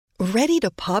Ready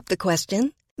to pop the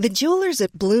question? The jewelers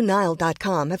at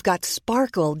BlueNile.com have got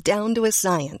sparkle down to a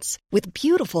science with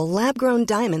beautiful lab-grown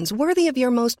diamonds worthy of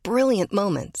your most brilliant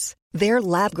moments. Their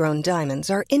lab-grown diamonds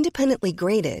are independently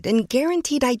graded and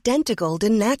guaranteed identical to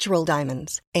natural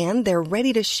diamonds, and they're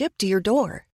ready to ship to your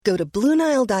door. Go to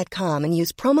BlueNile.com and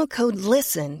use promo code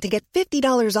LISTEN to get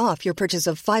 $50 off your purchase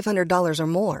of $500 or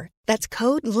more. That's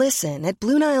code LISTEN at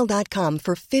BlueNile.com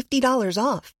for $50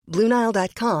 off.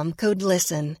 BlueNile.com, code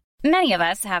LISTEN. Many of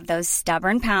us have those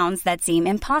stubborn pounds that seem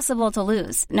impossible to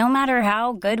lose, no matter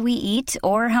how good we eat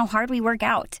or how hard we work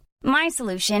out. My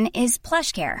solution is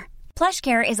PlushCare.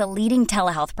 PlushCare is a leading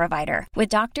telehealth provider with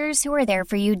doctors who are there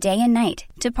for you day and night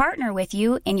to partner with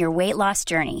you in your weight loss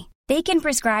journey. They can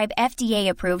prescribe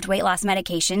FDA-approved weight loss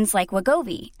medications like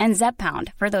Wegovy and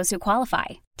Zepbound for those who qualify.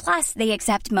 Plus, they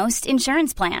accept most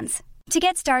insurance plans. To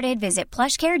get started, visit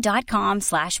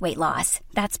plushcare.com/weightloss.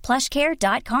 That's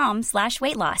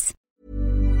plushcare.com/weightloss.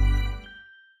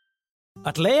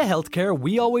 At Leia Healthcare,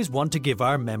 we always want to give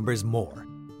our members more.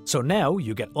 So now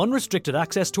you get unrestricted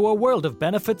access to a world of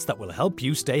benefits that will help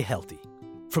you stay healthy.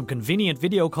 From convenient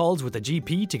video calls with a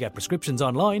GP to get prescriptions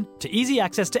online, to easy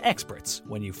access to experts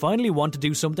when you finally want to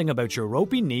do something about your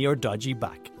ropey knee or dodgy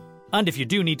back. And if you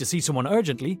do need to see someone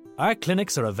urgently, our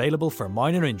clinics are available for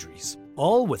minor injuries,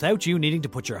 all without you needing to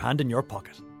put your hand in your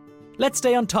pocket. Let's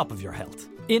stay on top of your health,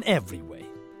 in every way.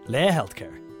 Leia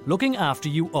Healthcare, looking after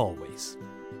you always.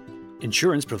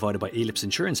 Insurance provided by Ellipse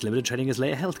Insurance Limited, trading as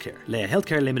Leia Healthcare. Leia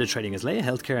Healthcare Limited, trading as Leia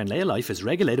Healthcare, and Leia Life is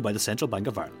regulated by the Central Bank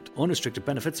of Ireland. Unrestricted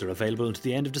benefits are available until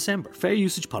the end of December. Fair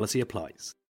usage policy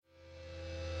applies.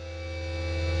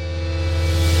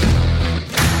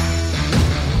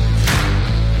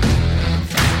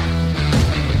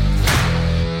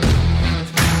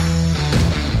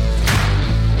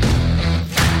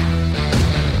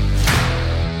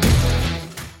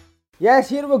 Yes,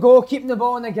 here we go, keeping the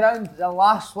ball on the ground. The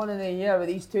last one of the year with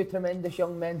these two tremendous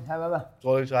young men, however.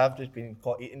 Sorry, so I've just been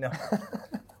caught eating there.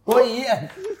 What are you eating?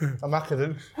 A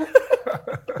macaroons.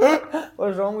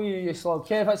 What's wrong with you, you slug?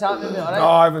 Kev, what's happening, mate? All right?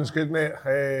 No, everything's good, mate.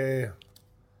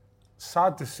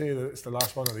 Sad to say that it's the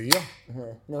last one of the year.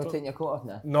 No, taking your coat off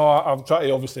now? No, I'm trying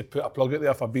to obviously put a plug out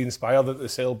there for Be Inspired that they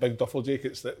sell big duffel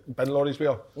jackets that bin lorries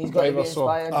wear. He's got to be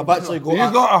inspired. I've actually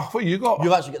got... What you got?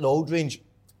 You've actually got the old range.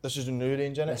 This is the new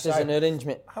range, innit? This is the new range,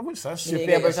 mate. What's this?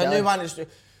 Superb, it's a new one.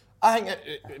 I think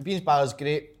Be Inspired is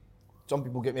great. Some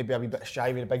people get maybe a wee bit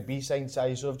shy with a big B sign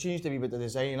size, so I've changed a wee bit of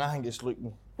design and I think it's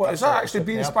looking... What, is that actually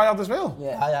Be Inspired as well?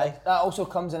 Yeah. Aye. That also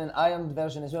comes in an ironed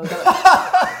version as well, doesn't it?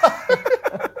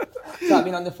 Has that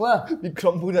been on the floor? We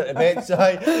crumbled at the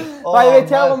bedside. By the way,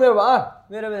 tell them where we are.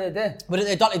 Where are we today? We're at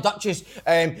the Dirty Duchess,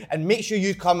 and make sure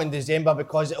you come in December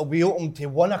because it'll be open till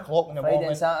 1 o'clock in the morning.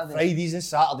 And Saturdays. Fridays and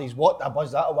Saturdays. What a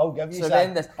buzz that will give you,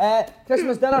 Tremendous.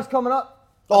 Christmas dinner's coming up.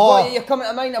 You're coming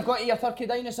to mine, I've got you your turkey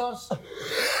dinosaurs.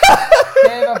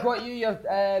 Kev, I've got you your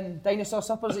dinosaur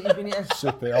suppers that you've been eating.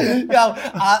 Super. Well,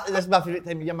 this is my favourite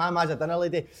time of year. My mum's a dinner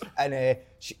lady, and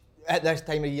at this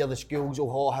time of year the schools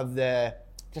will all have the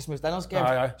Christmas dinners, Kev.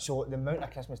 Aye. So the amount of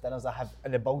Christmas dinners I have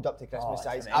in the build up to Christmas is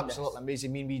tremendous. absolutely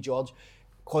amazing. Me and wee George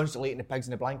constantly eating the pigs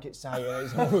in the blankets. Is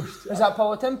that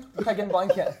Paul Tim? Pig and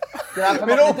blanket. Did that come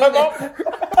We up don't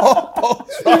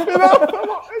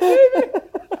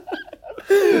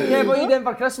Kev, what are you doing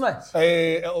for Christmas?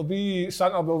 It'll be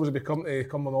Santa will always be come to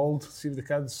Cumbernauld, see the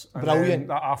kids. And Brilliant. Then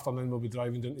that afternoon we'll be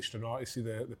driving down to Stranraer to see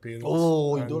the parents.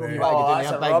 Oh, you and, don't want to that's get down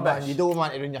a there, big rubbish. man. You don't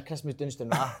want to run your Christmas down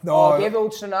Stranraer. No, Gave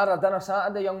old Stranraer a dinner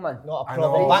Saturday, young man. Not a I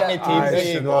problem. know. Back in the team,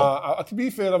 there you go. To be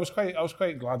fair, I was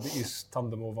quite glad that you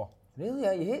turned them over. Really?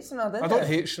 Yeah, you hate Stranraer, didn't I you? don't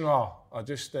hate Stranraer. I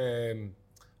just I'm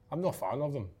not a fan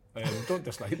of them. Don't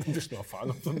dislike them, just not a fan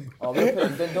of them. Oh, we'll put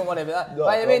them down, don't worry about that. No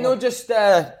By the way, problem. no, just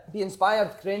Be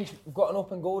Inspired range. We've got an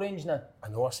open goal range now. I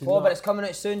know, I see But that. it's coming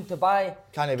out soon to buy.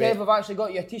 Can't Kev, wait. we've actually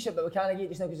got you a t-shirt, but we can't get it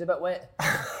just now because it's a bit wet.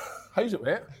 How's it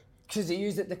wet? Because he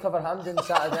used it to cover Hampden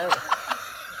Saturday night.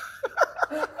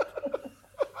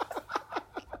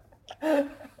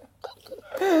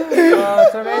 Oh,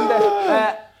 tremendous.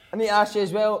 I need to ask you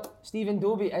as well, Stephen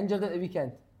Dobie injured at the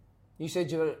weekend. You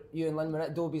said you and Lynn were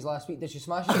at Dobie's last week. Did she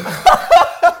smash it?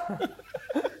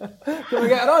 Can we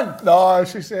get her on? No,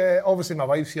 she's obviously my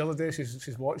wife's here today.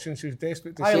 She's watching. She was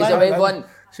desperate to Hi, see Lynn. that. She's a big one.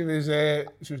 She was Oh,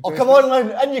 desperate. come on,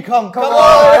 Lynn. In you come. Come Come on.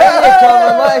 on, in you come,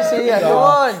 I might see you. Come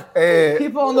on. Eh,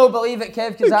 People will not believe it,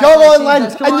 Kev, because Come on, Lynn. In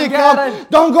you come.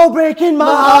 Don't go breaking my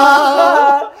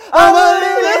heart. I'm a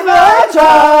little bit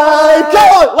try.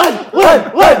 Come on,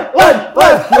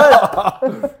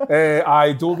 Lynn.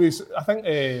 Aye, Dobie's. I think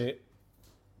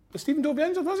was Stephen Dobie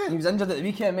injured, was He he? was injured at the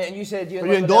weekend, mate, and you said you Were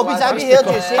you in Dobie's? Have you heard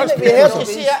you saying it? We heard you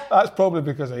see it. That's probably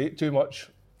because I ate too much.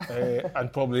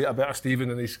 and probably a bit of Stephen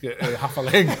and he's got half a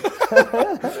leg.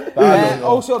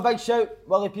 Also a big shout,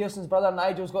 Willie Pearson's brother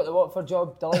Nigel's got the Watford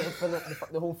job, delighted for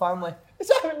the whole family. Is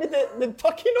that him with the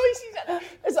turkey noises?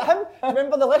 Is it him?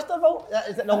 Remember the Leicesterville?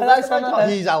 Is it That's him.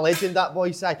 He's a legend, that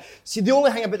boy, Si. See, the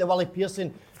only thing about the Willie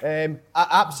Pearson, I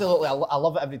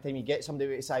love it every time you get somebody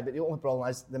with a Si, but the only problem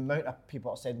is the amount of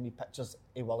people are sending me pictures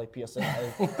of Willie Pearson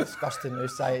is disgusting now,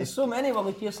 Si. There's so many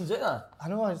Willie Pearsons out there. I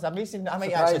know, it's amazing. I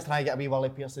might actually try and get a wee Willie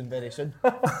Pearson very soon.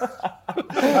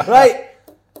 Right,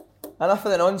 enough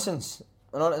of the nonsense.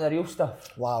 We're on to the real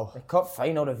stuff. Wow. The cup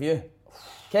final review.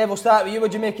 Kev, we'll start with you.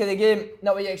 What did you make of the game?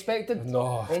 Not what you expected?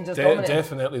 No, Rangers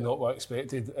definitely not what I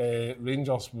expected.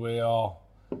 Rangers were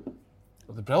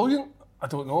brilliant. I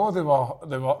don't know.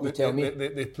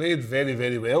 They played very,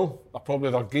 very well.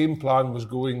 Probably their game plan was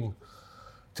going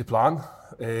to plan.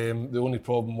 The only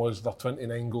problem was their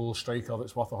 29-goal striker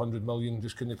that's worth 100 million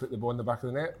just couldn't put the ball in the back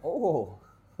of the net. Oh,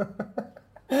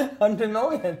 100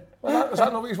 million? Well, is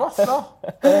that not what he's worth?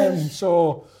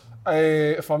 No.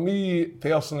 For me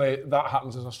personally, that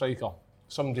happens as a striker.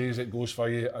 Some days it goes for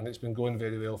you, and it's been going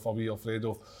very well for wee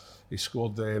Alfredo. He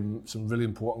scored some really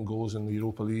important goals in the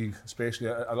Europa League, especially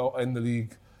in the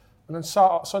league. And then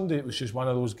Sunday it was just one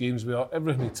of those games where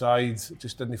everything he tried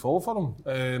just didn't fall for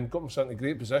him. Got himself into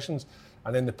great positions,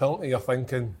 and then the penalty, you're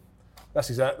thinking, this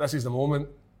is it, this is the moment.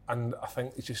 And I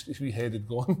think his wee head had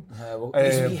gone.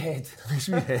 His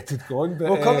wee head had gone. But,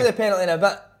 we'll come to the penalty in a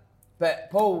bit. But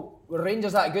Paul, were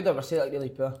Rangers that good or were Celtic really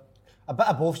poor? A bit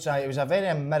of both, Si. It was a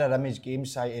very mirror image game,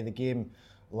 Si, of the game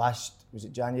last, was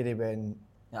it January when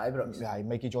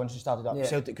Mikey Johnson started up. Yeah.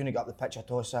 Celtic couldn't get up the pitch at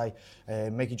all, Si.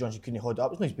 Mikey Johnson couldn't hold it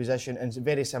up. It was in his position, and it's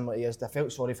very similar to us. I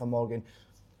felt sorry for Morgan.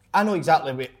 I know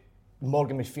exactly what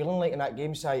Morgan was feeling like in that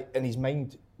game, Si, in his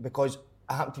mind, because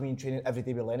I happened to be in training every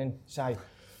day with Lennon, Si.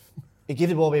 He gave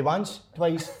the ball away once,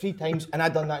 twice, 3 times, and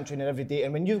I'd done that in training every day.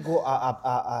 And when you've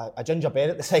got a ginger bear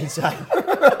at the side, Si,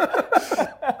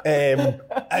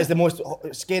 it's the most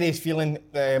scariest feeling.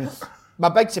 My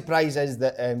big surprise is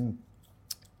that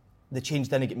the change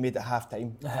didn't get made at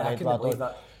half-time. I couldn't believe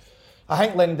that. I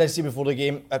think Lennon did say before the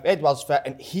game, if Edward's fit,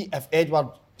 and if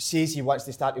Edward says he wants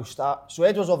to start, he'll start. So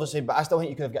Edward's obviously, but I still think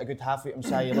he could have got a good half with him,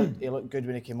 Si. He looked good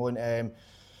when he came on.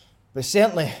 But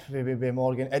certainly, with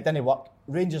Morgan, it didn't work.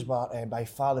 Rangers were by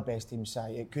far the best team, Si.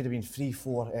 It could have been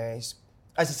 3-4. As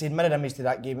I said, mirror image to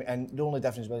that game, and the only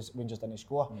difference was Rangers didn't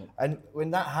score. Mm. And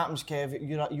when that happens, Kev,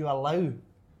 you allow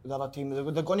the other team,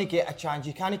 they're going to get a chance.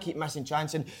 You can't keep missing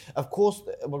chance. And of course,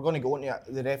 we're going to go into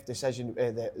the ref decision,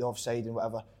 the offside and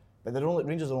whatever. But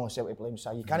Rangers are only Celtic blame,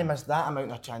 Si. You can't miss that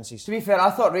amount of chances. To be fair, I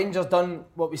thought Rangers done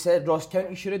what we said Ross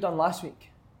County should have done last week.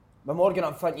 With Morgan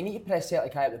up front, you need to press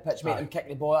Celtic high up the pitch, make them kick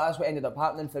the ball. That's what ended up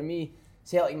happening for me.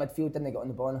 Celtic midfield didn't get on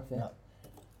the ball enough. Yeah.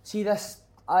 See this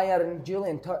Ayer and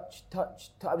Julian touch.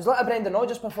 It was like a Brendan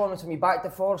Rodgers performance from me, back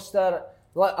to Forster,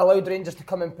 allowed Rangers to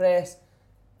come and press.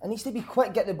 It needs to be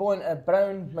quick, get the ball into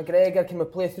Brown, McGregor, can we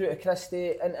play through to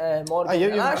Christie, into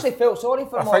Morgan. I actually felt sorry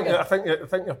for Morgan. I think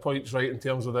your point's right in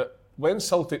terms of that when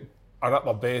Celtic are at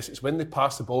their best, it's when they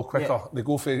pass the ball quicker, they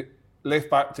go for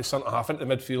left back to centre half into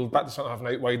midfield, back to centre half and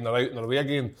out wide and they're out and they're away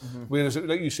again. Mm-hmm. Whereas,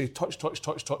 like you say, touch. So by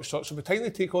the time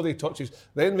they take all the touches,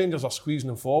 then Rangers are squeezing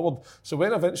them forward. So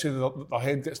when eventually their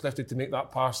head gets lifted to make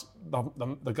that pass,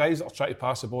 the guys that are trying to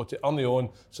pass the ball to on their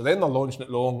own, so then they're launching it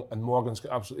long and Morgan's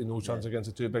got absolutely no chance against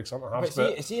the two big centre halves.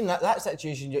 But see in that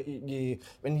situation, you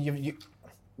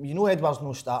know Edward's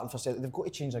no starting for Celtic, they've got to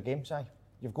change their game, Si.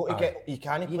 You've got to get, you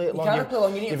can't play it long.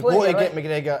 You've got to get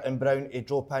McGregor and Brown to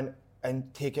drop in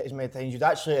and take it as many times. You'd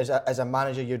actually, as a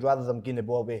manager, you'd rather them gain the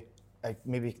ball away,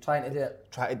 maybe trying to do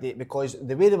it, because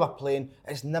the way they were playing,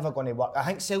 it's never going to work. I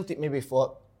think Celtic maybe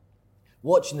thought,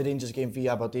 watching the Rangers game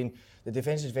via Aberdeen, the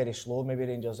defence is very slow, maybe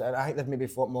Rangers, and I think they've maybe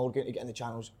thought Morgan to get in the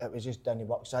channels, it was just didn't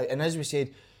work. And as we said,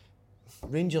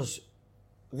 Rangers,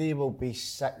 they will be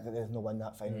sick that they've not won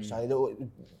that final side.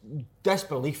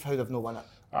 Disbelief how they've not won it.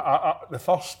 The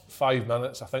first 5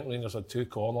 minutes, I think Rangers had 2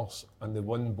 corners and they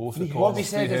won both the corners. What we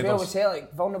said as well was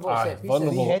Celtic, vulnerable set pieces.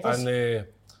 Vulnerable, and they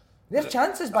have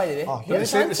chances, by the way. The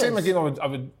same again, I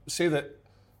would say that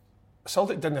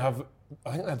Celtic didn't have,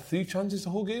 I think they had 3 chances the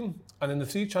whole game, and in the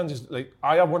 3 chances, like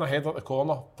Ayer won ahead at the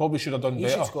corner, probably should have done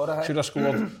better. Should have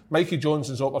scored. Mikey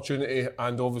Johnson's opportunity,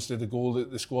 and obviously the goal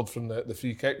that they scored from the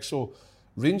free kick. So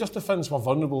Rangers defence were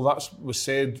vulnerable. That was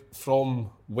said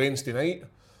from Wednesday night.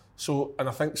 So, and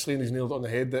I think Slaney's nailed it on the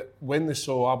head that when they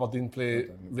saw Aberdeen play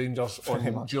Rangers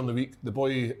during the week, the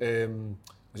boy,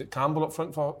 was it Campbell up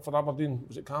front for Aberdeen?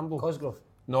 Was it Campbell? Cosgrove.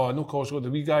 No Cosgrove,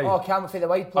 the wee guy. Oh, Campbell for the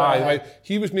wide player. Aye, right.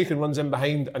 He was making runs in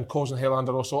behind and causing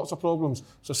Helander all sorts of problems.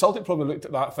 So Celtic probably looked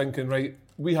at that thinking, right,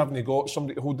 we haven't got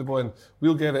somebody to hold the ball in.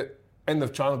 We'll get it in the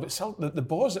channel. But the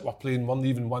balls that were playing weren't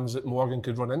even ones that Morgan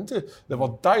could run into. They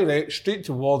were direct, straight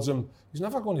towards him. He's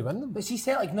never going to win them. But see,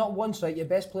 Celtic, not once, right, your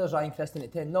best player's Ryan Christian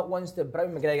at 10, not once did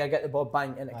Brown McGregor get the ball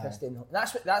bang in at Christian.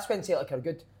 That's when Celtic are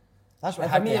good. That's what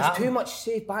and had for me, to it's happen. too much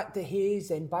safe back to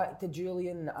Hayes and back to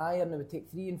Julian, Iron. It would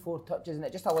take 3 and 4 touches, and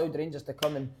it just allowed Rangers to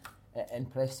come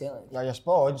and press Celtic. Yeah, you're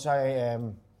spot on.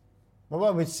 So, what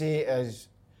I would say is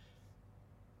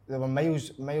there were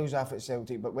miles off at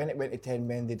Celtic, but when it went to 10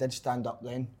 men, they did stand up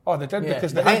then. Oh, they did,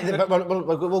 because they But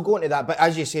we'll go into that. But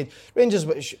as you said, Rangers.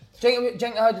 Do you think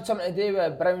it had something to do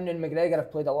with Brown and McGregor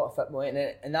have played a lot of football,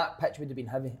 and that pitch would have been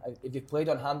heavy. If you played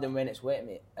on Hampden when it's wet,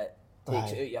 mate, it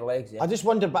takes it out your legs. Yeah. I just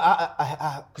wonder, but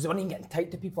because they weren't even getting tight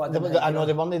to people. I know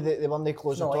they weren't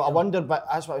close at all. Like I wonder, but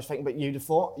that's what I was thinking. But you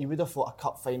would have thought a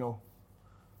cup final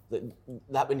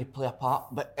that wouldn't play a part,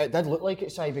 but it did look like it,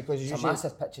 Si, because it's a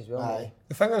massive pitch as well. Mate.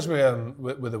 The thing is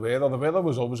with the weather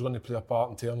was always going to play a part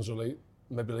in terms of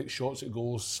maybe shots at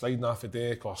goals, sliding off the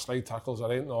deck or slide tackles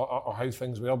or anything, or how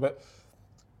things were. But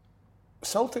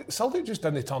Celtic just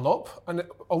didn't turn up, and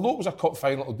although it was a cup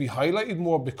final, it'll be highlighted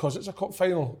more because it's a cup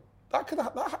final. That could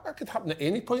happen at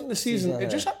any point in the season. It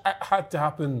just had to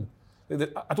happen.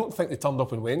 I don't think they turned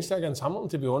up on Wednesday against Hamilton,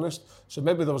 to be honest. So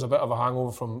maybe there was a bit of a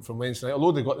hangover from Wednesday night,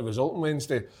 although they got the result on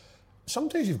Wednesday.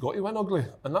 Sometimes you've got to win ugly,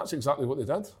 and that's exactly what they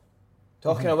did.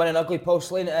 Talking of winning ugly, Paul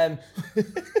Slane. I'm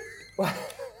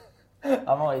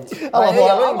always.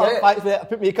 I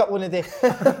put makeup on today.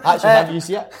 Actually, have you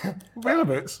see it?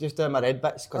 Whereabouts? Just doing my red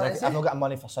bits, because I've not got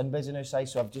money for sunbeds now, Si,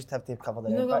 so I've just have to cover the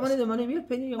red bits. You've not got money, we're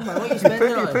paying you, young man. What are you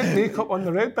spending on? You put makeup on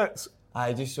the red bits?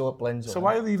 Aye, just so it blends on. So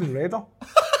why are they even redder?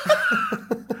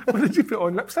 What did you put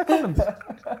on, lipstick on them?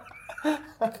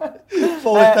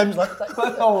 Follow Tim's lipstick.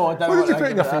 What did you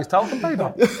put in your face, talcum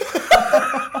powder?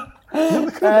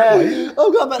 I've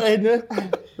got a bit of red now.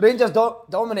 Rangers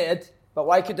dominated, but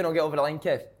why could they not get over the line,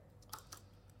 Kev?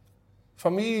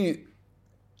 For me,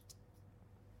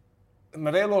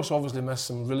 Morelos obviously missed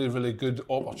some really, really good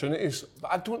opportunities,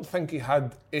 but I don't think he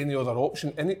had any other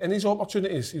option in his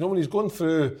opportunities. You know, when he's going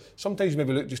through, sometimes you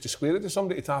maybe look just to square it to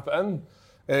somebody to tap it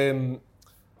in.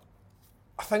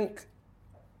 I think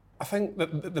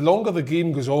that the longer the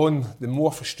game goes on, the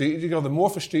more frustrated you get. The more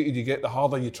frustrated you get, the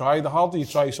harder you try. The harder you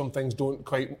try, some things don't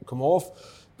quite come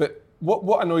off. But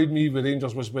what annoyed me with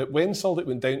Rangers was when Celtic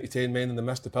went down to 10 men and they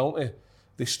missed the penalty,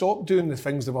 they stopped doing the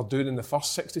things they were doing in the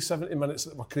first 60, 70 minutes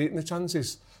that were creating the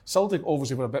chances. Celtic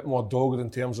obviously were a bit more dogged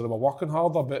in terms of they were working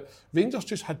harder, but Rangers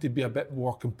just had to be a bit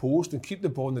more composed and keep the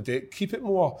ball on the deck, keep it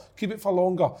for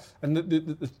longer. And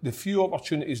the few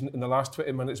opportunities in the last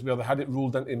 20 minutes where they had it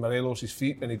ruled into Morelos'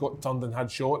 feet and he got turned and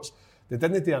had shots, they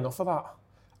didn't do enough of that.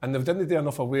 And they didn't do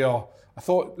enough of where I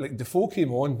thought, like, Defoe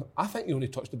came on, I think he only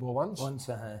touched the ball once.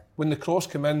 When the cross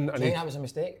came in. I think that was a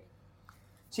mistake.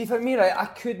 See, for me, right, I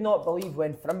could not believe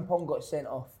when Frimpong got sent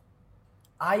off.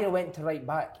 Ayer went to right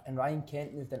back and Ryan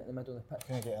Kent moved into the middle of the pitch.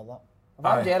 Couldn't get that. If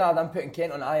I'm Gerrard, I'm putting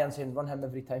Kent on Ayer and saying run him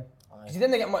every time. Because he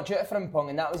didn't get much out of Frimpong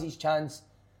and that was his chance.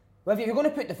 Well, if you're going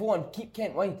to put Defoe on, keep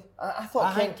Kent wide. I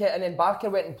thought Kent, and then Barker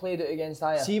went and played it against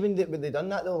Ayer. See, when they done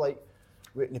that though, like,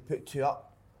 when they put 2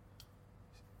 up,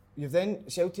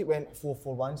 Celtic went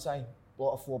 4-4-1 side,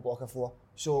 block of 4.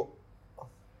 So,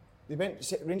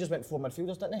 Rangers went 4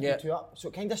 midfielders, didn't they? Yeah. 2 up. So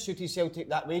it kind of suited Celtic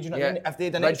that way, do you know what I mean? If they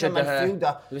had an extra There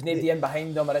midfielder... was nobody in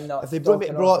behind them or in that... If they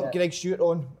brought Greg Stewart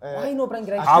on... Why not bring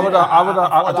Greg Stewart?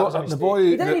 I don't... The boy...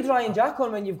 You didn't need Ryan Jack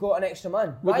on when you've got an extra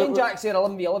man. Ryan Jack's there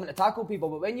 11v11 to tackle people,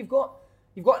 but when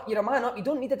you're a man up, you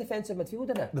don't need a defensive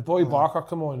midfielder there. The boy Barker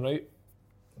come on, right?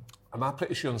 Am I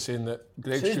pretty sure in saying that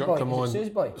Greg Stewart come on?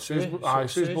 Suze-boy,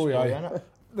 aye.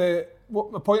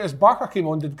 The point is, Barker came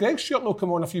on. Did Greg Stewart not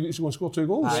come on a few weeks ago and score 2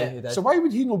 goals? Aye, he did. So why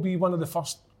would he not be one of the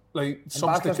first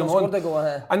subs to come on?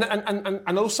 And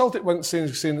I know Celtic went saying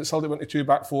that Celtic went to 2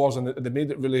 back fours and they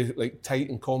made it really tight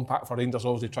and compact for Rangers,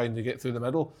 obviously trying to get through the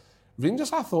middle.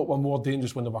 Rangers, I thought, were more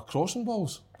dangerous when they were crossing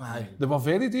balls. Aye. They were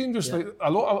very dangerous. Yeah.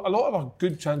 A lot of our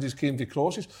good chances came to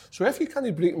crosses. So if you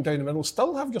can't break them down the middle,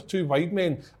 still have your 2 wide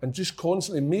men and just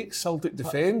constantly make Celtic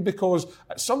defend, because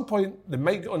at some point they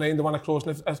might get on the end of one across,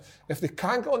 and if they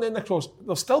can't get on the end of the cross,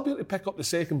 they'll still be able to pick up the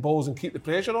second balls and keep the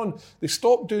pressure on. They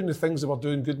stopped doing the things they were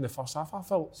doing good in the first half, I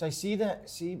felt. So I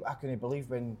couldn't believe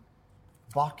when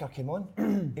Barker came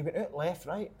on, he went out left,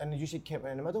 right, and usually kept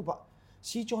in the middle, but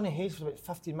see Johnny Hayes for about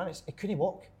 15 minutes, he couldn't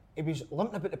walk. He was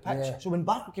limping about the pitch. Yeah. So when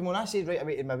Barker came on, I said right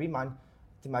away to my dad,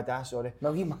 I said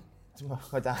to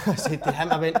my dad, I said to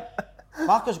him, I went,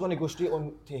 Barker's going to go straight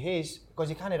on to Hayes because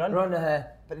he can't run.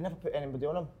 But they never put anybody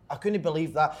on him. I couldn't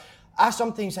believe that. I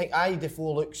sometimes think,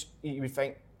 Defoe looks, you would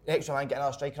think, the extra man get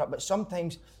another striker up, but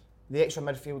sometimes the extra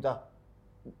midfielder,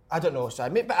 I don't know, so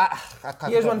but I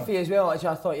can't. Here's one for you as well, actually,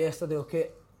 I thought yesterday, okay,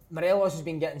 Morelos has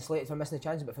been getting slated for missing the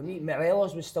chances, but for me,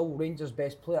 Morelos was still Rangers'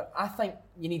 best player. I think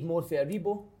you need more for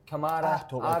Aribo, Kamara,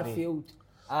 totally Arfield,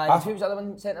 and who was the other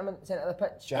one centre of the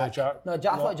pitch? Jack. No, I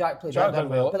thought Jack played Jack did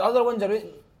well. But the other ones are...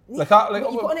 You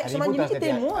put an extra man, you need to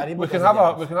do more. We can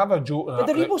have a joke.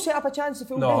 Did Aribo set up a chance to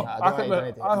fill No, day?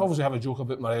 I obviously have a joke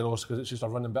about Morelos because it's just a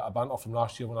running bit of banter from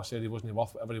last year when I said he wasn't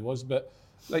worth whatever he was. But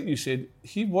like you said,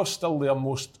 he was still their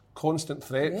most constant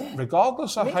threat,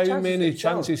 regardless of how many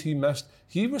chances he missed.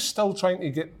 He was still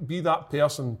trying to be that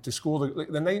person to score. I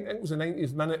think it was the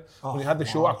 90th minute when he had the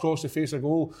shot across the face of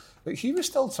goal. Like he was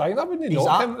still trying. I wouldn't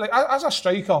knock him. Like as a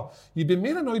striker, you'd be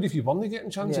more annoyed if you weren't getting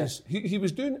chances. Yeah. He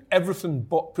was doing everything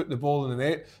but put the ball in the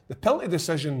net. The penalty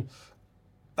decision.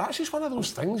 That's just one of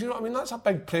those things. You know what I mean? That's a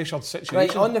big pressured situation.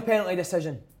 Right, on the penalty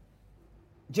decision,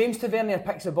 James Tavernier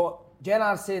picks the ball.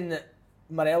 Gerrard's saying that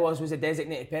Morelos was a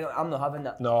designated penalty. I'm not having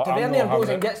that. No, Tavernier goes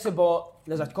and gets the ball.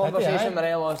 There's a conversation with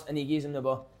Morelos and he gives him the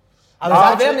ball.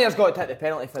 Tavernier's got to take the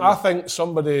penalty for me. I think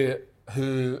somebody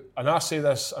who, and I say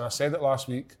this and I said it last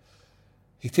week,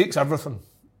 he takes everything.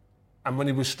 And when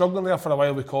he was struggling there for a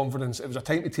while with confidence, it was a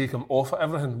time to take him off at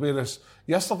everything. Whereas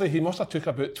yesterday, he must have took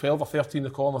about 12 or 13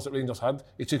 of the corners that Rangers had.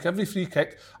 He took every free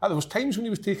kick. There was times when he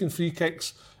was taking free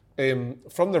kicks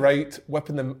from the right,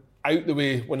 whipping them out the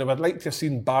way, when I would like to have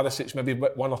seen Barisic maybe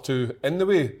one or two in the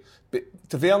way. But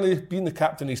Tavernier, being the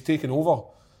captain, he's taken over.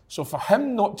 So for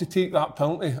him not to take that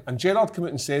penalty, and Gerrard came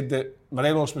out and said that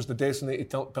Morelos was the designated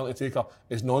penalty taker,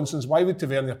 is nonsense. Why would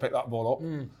Tavernier pick that ball up?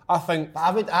 I think. But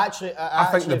I would actually. I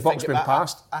think the buck's been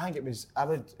passed. I think it was.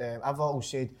 I've always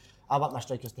said I want my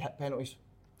strikers to hit penalties.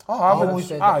 I always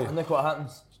said that. And look what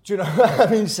happens. Do you know what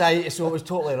I mean? So it was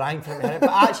totally wrong for me to hit it.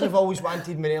 But actually, I've always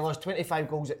wanted Morelos. 25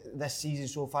 goals this season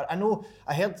so far. I know.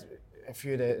 I heard a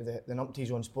few of the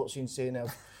numpties on Sports Scene saying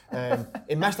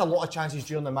he missed a lot of chances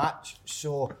during the match,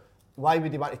 so why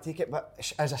would he want to take it? But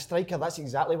as a striker, that's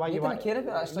exactly why you want. You don't care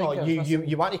about that striker. No,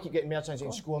 you want to keep getting more chances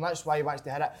in score, and that's why he wants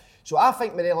to hit it. So I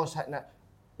think Morelos hitting it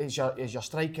is your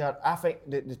striker. I think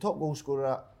the top goal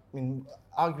scorer, I mean,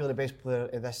 arguably the best player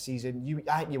of this season.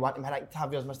 I think you want him. I think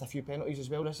Tavier's missed a few penalties as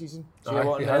well this season. So you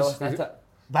want Morelos to hit it?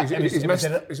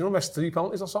 He's not missed 3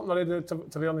 penalties or something already to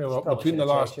Tavernier between the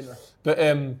last. But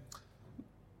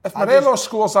if Morelos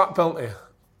scores that penalty,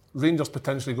 Rangers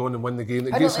potentially go on and win the game.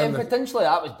 Potentially,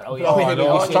 that was brilliant.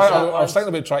 I was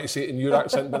thinking about trying to say it in your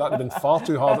accent, but that'd have been far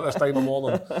too hard at this time of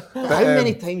morning. But, how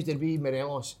many times did we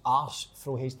Morelos arse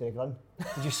throw Hayes to the ground?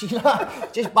 Did you see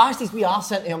that? Just bashed his wee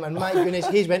arse into him, and my goodness,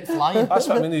 Hayes went flying. That's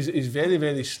what I mean. He's very,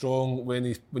 very strong when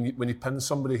he pins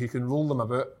somebody. He can roll them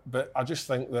about. But I just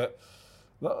think that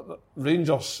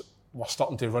Rangers were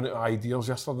starting to run out of ideas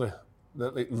yesterday.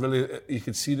 That really, you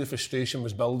could see the frustration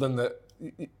was building. That.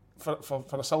 For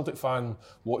a Celtic fan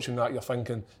watching that, you're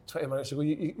thinking 20 minutes ago,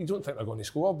 you don't think they're going to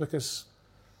score, because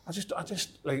I just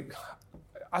like,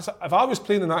 if I was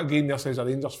playing in that game yesterday as a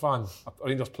Rangers fan, a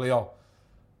Rangers player,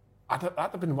 that'd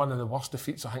have been one of the worst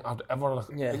defeats I think I'd ever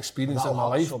experienced in my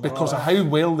life, because of how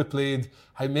well they played,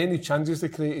 how many chances they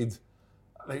created.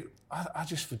 Like, I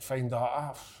just would find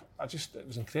that, it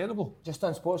was incredible. Just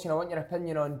on sports, I want your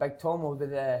opinion on Big Tom with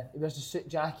he wears the suit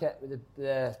jacket with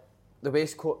the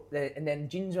waistcoat, and then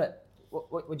jeans with it.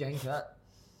 What do you think of that?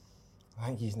 I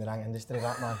think he's in the wrong industry,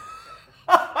 that man.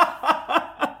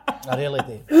 I really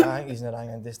do. I think he's in the wrong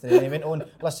industry. And he went on,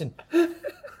 listen,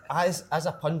 as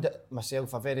a pundit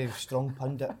myself, a very strong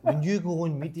pundit, when you go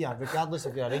on media, regardless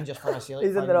if you're a Rangers fan or Celtic fan...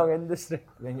 He's in the wrong industry.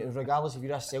 Regardless if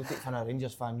you're a Celtic fan or a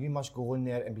Rangers fan, you must go on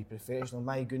there and be professional.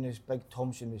 My goodness, Big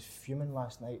Thompson was fuming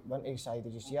last night. Went inside,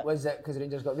 did you see it? Was it because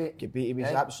Rangers got beat? He was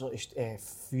absolutely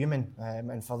fuming.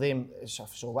 And for them, so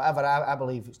whatever, I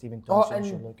believe Stephen Thompson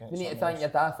should look at. We need to thank your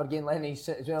dad for getting Lenny's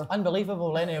suit as well.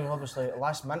 Unbelievable. Lenny, obviously,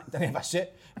 last minute didn't have a suit.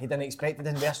 He didn't expect it,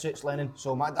 didn't wear suits, Lennon.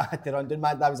 So my dad had to run down.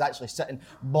 My dad was actually sitting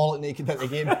bollock naked at the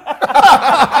game.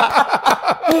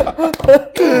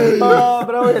 Oh,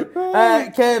 brilliant.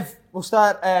 Kev, we'll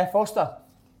start Foster.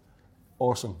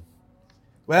 Awesome.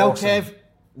 Well, awesome. Kev,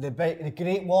 the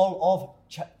Great Wall of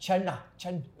China.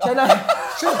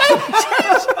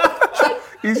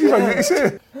 Easy for you to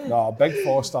say. No, Big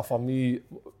Foster for me,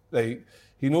 like,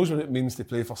 he knows what it means to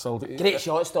play for Celtic. Great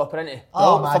shot stopper, isn't he?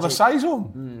 For the size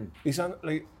of him, he's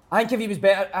like. I think if he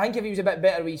was a bit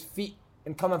better with his feet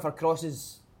and coming for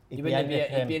crosses, he'd be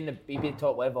the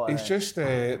top level. He's just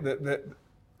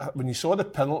when you saw the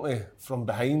penalty from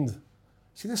behind,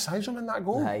 See the size of him in that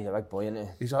goal? Aye, he's a big boy, isn't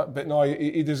he? But no,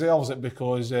 he deserves it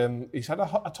because he's had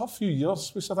a tough few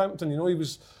years with Southampton. You know, he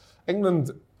was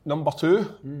England number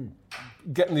 2,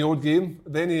 getting the odd game.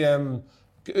 Then he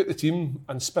got out the team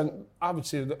and spent, I would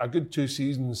say, a good 2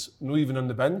 seasons, not even on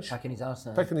the bench. Picking his arse.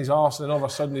 And then all of a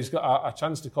sudden he's got a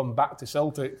chance to come back to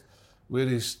Celtic where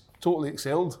he's totally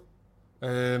excelled.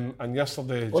 And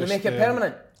yesterday... Will they make it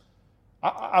permanent?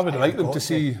 I would like them to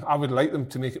see... I would like them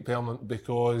to make it permanent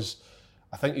because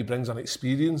I think he brings an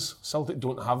experience. Celtic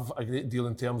don't have a great deal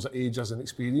in terms of age as an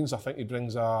experience. I think he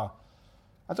brings I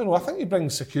think he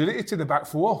brings security to the back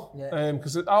four.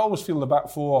 Because I always feel the back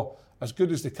four, as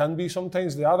good as they can be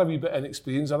sometimes, they are a wee bit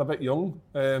inexperienced, they're a bit young.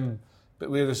 But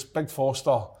whereas Big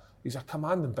Foster, he's a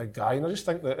commanding big guy. And I just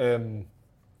think that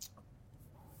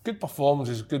good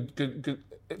performances, good,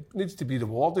 it needs to be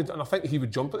rewarded. And I think he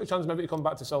would jump at the chance maybe to come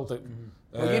back to Celtic.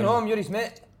 Well, you know him, you're his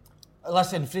mate.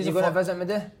 Listen, Fraser... You going to visit me,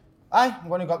 do? Aye, I'm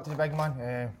going to go up to the big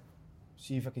man,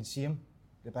 see if I can see him.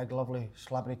 The big, lovely,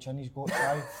 slabbery chin he's got.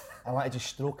 I want to just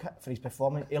stroke it for his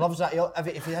performance. He loves that.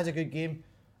 If he has a good game,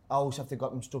 I always have to go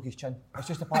up and stroke his chin. It's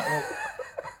just a part of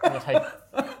it.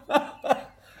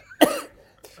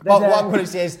 But what I'm going to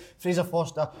say is, Fraser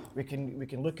Forster, we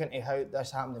can look into how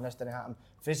this happened and this didn't happen.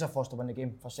 Fraser Forster won the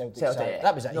game for Celtic.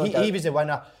 That was it. No he was the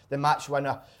winner, the match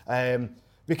winner.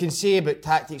 We can say about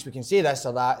tactics, we can say this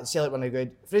or that. Celtic won the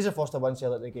good. Fraser Forster won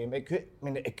Celtic the game. It could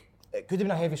have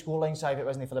been a heavy scoreline side if it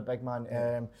wasn't for the big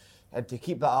man. And to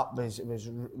keep that up was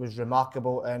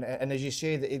remarkable. And as you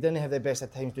say, that he didn't have the best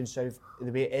of times doing South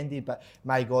the way it ended. But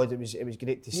my God, it was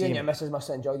great to see. You and your missus must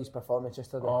have enjoyed his performance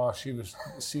yesterday. Oh, she was.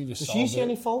 Did she see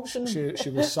any faults in him? She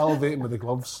was salivating with the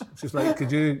gloves. She's like,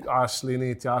 could you ask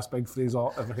Slaney to ask Big Fraser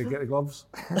if I could get the gloves?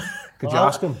 Could you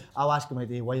ask him? I'll ask him a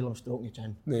day while I'm stroking his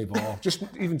chin. No, but just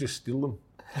steal them.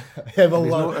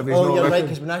 You're right,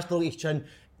 because when I stroke his chin,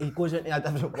 he goes into a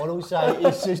different world, so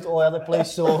he's just all over the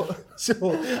place. So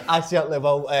I certainly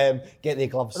will get the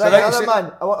gloves. Right,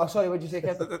 man. Sorry, what did you say,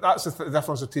 Kevin? That's the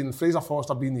difference between Fraser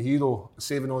Forster being the hero,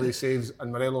 saving all these saves,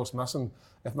 and Morelos missing.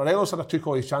 If Morelos had took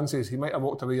all his chances, he might have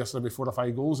walked away yesterday with 4 or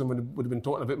 5 goals and would have been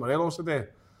talking about Morelos today.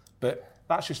 But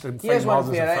that's just the fine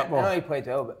margins of football. I know he played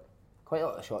well, but quite a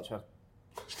lot of shots were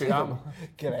straight at him.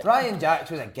 Ryan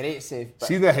Jacks was a great save.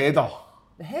 See the header.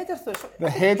 The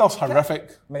header's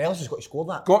horrific. Morelos has got to score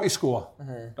that. Got to score.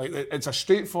 Like, it's a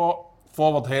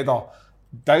straightforward header.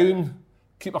 Down,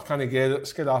 keeper can't get it,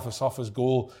 skid off the surface,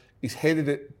 goal. He's headed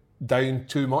it down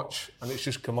too much and it's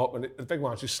just come up and the big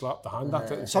man's just slapped the hand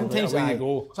at it and sometimes said, away you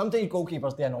go. Sometimes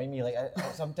goalkeepers do annoy me. Like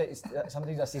sometimes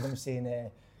I see them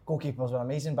saying goalkeepers are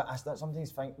amazing, but I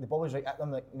sometimes think the ball was right at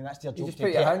them. Like, I mean, that's their job. You just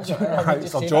put your hands on it.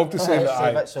 It's their job to save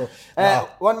it. So,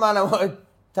 one man I wanted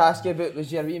to ask you about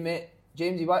was your wee mate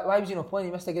Jamesy. Why was he not playing?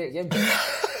 He missed a great game.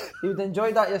 You would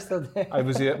enjoy that yesterday.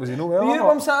 Was he no well? Were you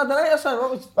on Saturday night or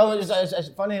something? Well, it's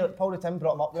funny. Like, Paul the Tim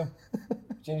brought him up with him.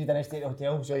 Jamesy didn't stay at the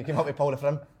hotel, so he came up with Paul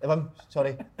Tim. And,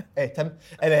 but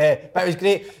it was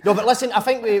great. No, but listen, I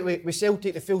think we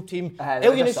Celtic, the full team.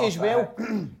 Elyounoussi as well.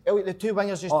 The 2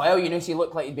 wingers just... Elyounoussi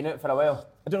looked like he'd been out for a while.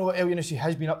 I don't know what Elyounoussi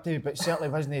has been up to, but certainly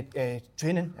wasn't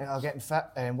training or getting fit.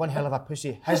 One hell of a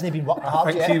pussy. Hasn't he been working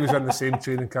hard yet? I think he was in the same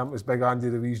training camp as Big Andy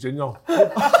Ruiz Jr.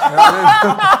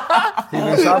 He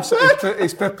was absolutely...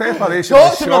 His preparation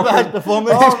was shocking. About his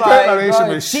performance. His preparation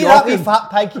was shocking. See that wee fat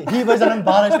pig? He was an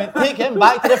embarrassment. Take him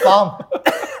back to the farm.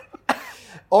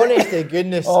 Honest to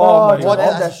goodness. What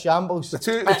a shambles. The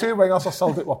two wingers for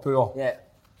Celtic were poor. Yeah.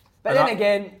 But then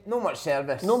again, no much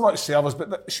service. No much service,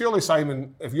 but surely,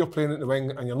 Simon, if you're playing at the wing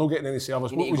and you're not getting any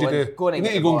service, what would you do? You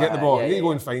need to go and get the ball. You need to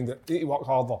go and find it. You need to work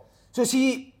harder. So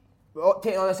see,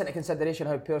 taking all this into consideration,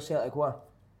 how poor Celtic were,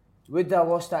 would they have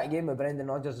lost that game with Brendan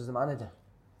Rodgers as the manager?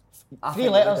 3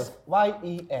 letters.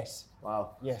 Y-E-S.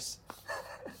 Wow. Yes.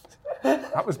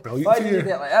 That was brilliant. Why did you do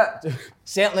it like that?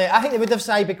 Certainly, I think they would have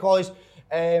said because...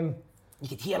 you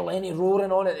could hear Lenny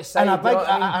roaring on at the side. And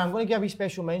I'm going to give a wee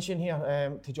special mention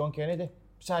here to John Kennedy.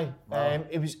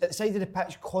 He was at the side of the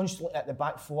pitch constantly at the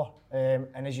back 4.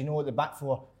 And as you know, the back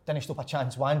 4 didn't stop a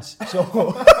chance once. So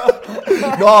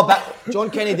no, but John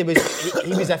Kennedy was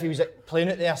he was if he was playing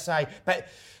at their side. But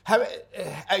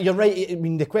you're right. I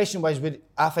mean, the question was,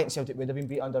 I think Celtic would have been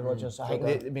beat under Rodgers. I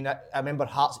remember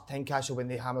Hearts at Tynecastle when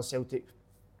they hammered Celtic.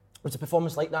 Was a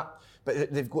performance like that?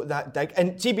 But they've got that dig.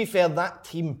 And to be fair, that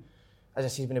team, as I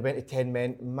said, when they went to 10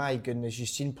 men, my goodness, you've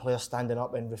seen players standing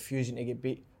up and refusing to get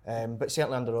beat. But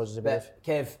certainly under Rodgers a bit.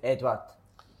 Kev, Edward,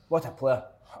 what a player.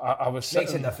 Makes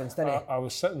a difference, doesn't it? I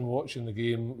was sitting watching the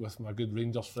game with my good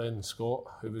Rangers friend Scott,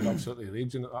 who was absolutely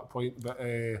raging at that point. But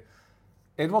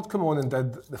Edward came on and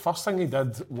the first thing he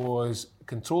did was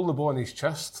control the ball in his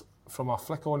chest from a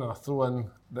flick on and a throw in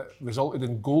that resulted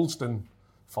in Goldston,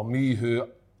 for me, who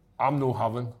I'm no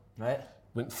having. Right.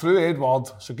 Went through Edward,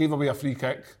 so gave away a free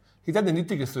kick. He didn't need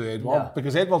to go through Edward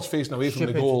because Edward's facing away from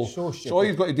the goal. So all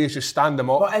you've got to do is just stand him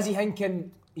up. But is he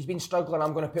thinking he's been struggling,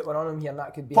 I'm going to put one on him here and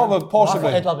that could be possibly. I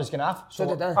thought Edward was going to have. So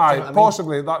did I. Aye,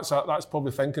 possibly. That's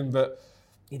probably thinking, but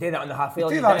he did that on the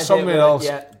half-field. He did that somewhere else.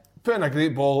 Put in a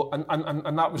great ball,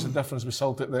 and that was the difference with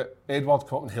Celtic, that Edward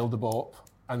caught and held the ball up.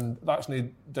 And that's no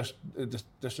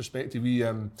disrespect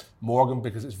to Morgan,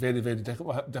 because it's very, very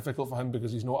difficult for him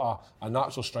because he's not a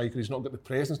natural striker. He's not got the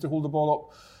presence to hold the ball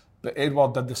up. But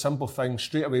Edward did the simple thing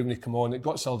straight away when he came on. It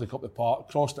got Celtic up the park,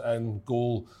 crossed it in,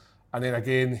 goal. And then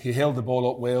again, he held the ball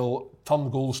up well,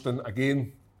 turned Goldston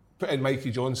again, put in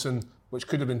Mikey Johnson, which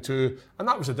could have been 2. And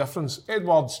that was the difference.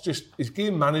 Edward's just, his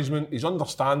game management, his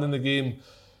understanding the game,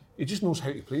 he just knows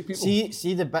how to play people.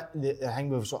 See the thing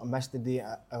we've sort of missed today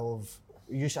of...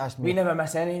 You asked me. We never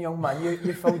miss anything, young man.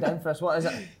 You filled in for us. What is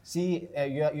it? See,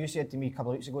 you said to me a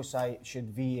couple of weeks ago, Si, should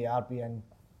VAR be in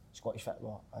Scottish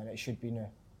football? And it should be now.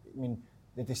 I mean,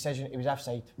 the decision, it was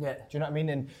offside. Yeah. Do you know what I mean?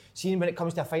 And seeing when it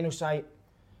comes to a final side,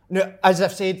 now, as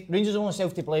I've said, Rangers only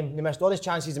self to blame. They missed all these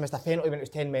chances, they missed a penalty when it was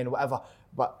 10 men or whatever.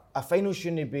 But a final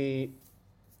shouldn't be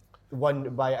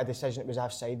won by a decision that was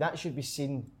offside. That should be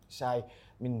seen, Si. I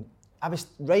mean, I was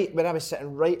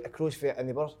sitting right across from it,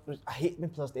 and I hate when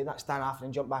players do that, stand off and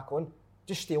then jump back on.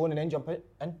 Just stay on and then jump in.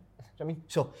 You know what I mean?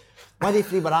 So, why they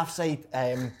 3 were offside.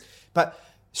 But,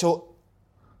 so,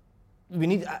 we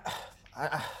need,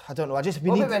 I don't know, What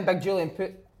about when Big Julian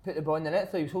put the ball in the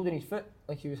net, though? He was holding his foot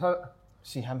like he was hurt.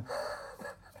 See him.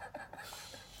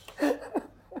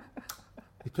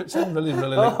 He puts in really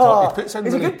tough. He's a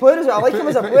good player as well. I like him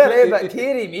as a player, but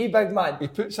carry me, big man. He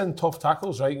puts in tough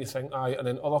tackles, right? And you think, aye, and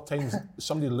then other times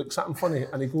somebody looks at him funny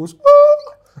and he goes,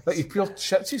 oh! Like he pure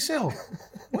shits himself.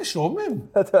 What's wrong with him?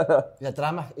 I don't know. He's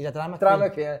a drama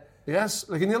Drama, yeah. Yes,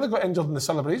 like he nearly got injured in the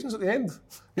celebrations at the end.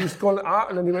 He was going like that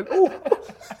and then he went, oh!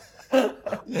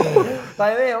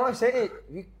 By the way, I want to say to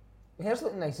you, your hair's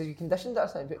looking nice. Have you conditioned it or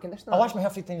something? Put conditioner I wash my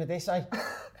hair 3 times a day, Si.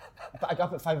 I got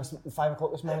up at 5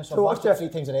 o'clock this morning, so I've washed it 3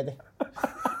 times already.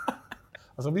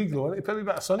 There's a wee glow in it. You put a wee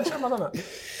bit of sunshine in it.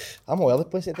 I'm all over the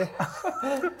place today.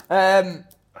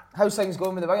 How's things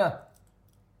going with the winger?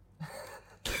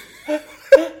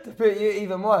 To put you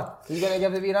even more, are you going to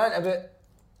give the wee rant about...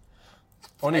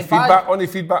 Only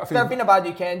feedback for It's been a bad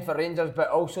weekend for Rangers, but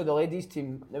also the ladies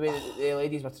team, the way that the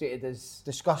ladies were treated is...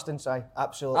 Disgusting, Si.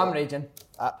 Absolutely. I'm raging.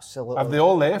 Absolutely. Have they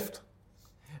all left?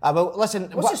 Well, listen...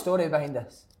 What's the story behind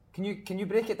this? Can you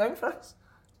break it down for us?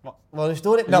 Well, the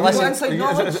story... No, listen... Is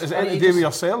it anything to do with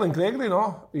yourself and Gregory,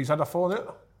 no? He's had a falling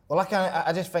out? Well,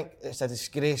 I just think it's a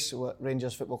disgrace what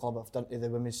Rangers Football Club have done to the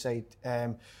women's side.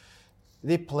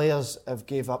 The players have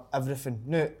gave up everything.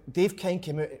 Now, Dave Kine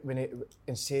came out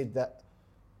and said that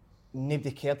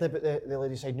nobody cared about the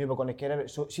ladies' side. Now we're going to care about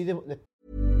it. So, see the...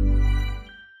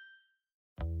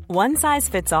 One size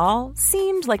fits all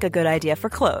seemed like a good idea for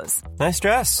clothes. Nice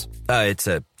dress. It's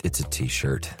a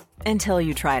t-shirt. Until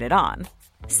you tried it on.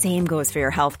 Same goes for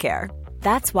your healthcare.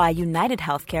 That's why United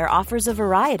Healthcare offers a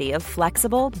variety of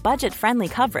flexible, budget-friendly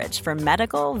coverage for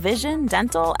medical, vision,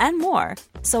 dental, and more.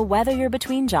 So whether you're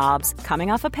between jobs,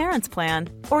 coming off a parent's plan,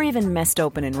 or even missed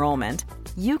open enrollment,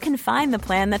 you can find the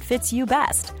plan that fits you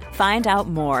best. Find out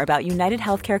more about United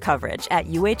Healthcare coverage at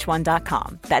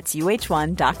uh1.com. That's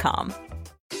uh1.com.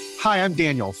 Hi, I'm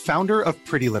Daniel, founder of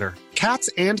Pretty Litter. Cats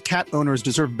and cat owners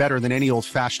deserve better than any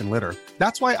old-fashioned litter.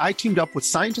 That's why I teamed up with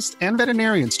scientists and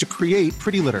veterinarians to create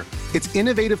Pretty Litter. Its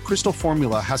innovative crystal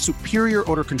formula has superior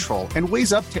odor control and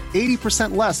weighs up to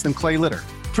 80% less than clay litter.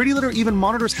 Pretty Litter even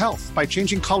monitors health by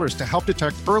changing colors to help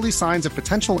detect early signs of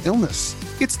potential illness.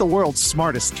 It's the world's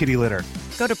smartest kitty litter.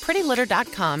 Go to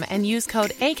prettylitter.com and use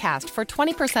code ACAST for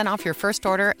 20% off your first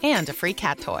order and a free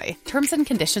cat toy. Terms and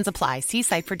conditions apply. See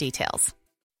site for details.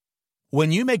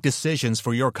 When you make decisions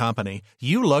for your company,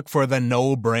 you look for the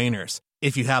no-brainers.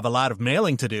 If you have a lot of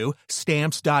mailing to do,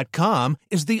 Stamps.com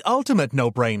is the ultimate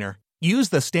no-brainer. Use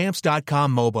the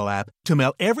Stamps.com mobile app to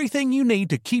mail everything you need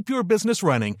to keep your business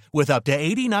running with up to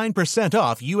 89%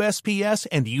 off USPS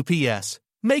and UPS.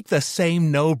 Make the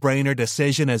same no-brainer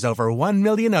decision as over 1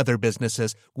 million other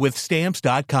businesses with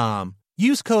Stamps.com.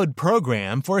 Use code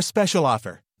PROGRAM for a special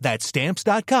offer. That's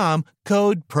Stamps.com,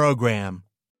 code PROGRAM.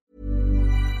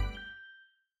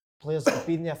 Players have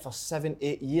been there for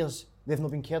 7-8 years. They've not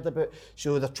been cared about.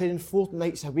 So they're training 4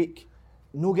 nights a week,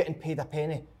 no getting paid a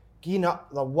penny, giving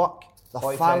up their work,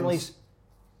 their families.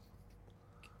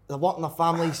 They're working their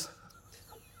families,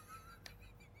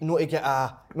 not to get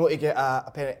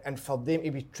a penny, and for them to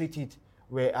be treated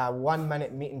with a 1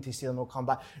 minute meeting to say they'll come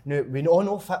back. Now, we all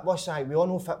know football,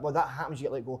 that happens, you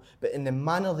get let go. But in the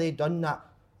manner they done that,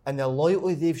 and the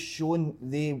loyalty they've shown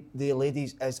the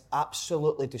ladies is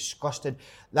absolutely disgusting.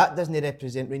 That doesn't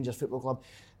represent Rangers Football Club.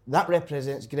 That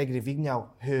represents Gregory Vignal,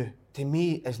 who, to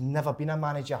me, has never been a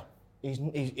manager.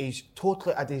 He's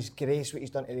totally a disgrace what he's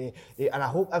done today. And I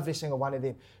hope every single one of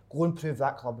them go and prove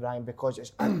that club, Ryan, because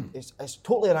it's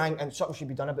totally wrong and something should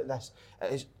be done about this.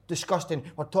 It is disgusting.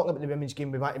 We're talking about the women's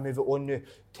game. We want to move it on now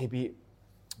to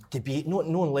be no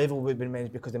level with the men's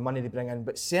because of the money they bring in,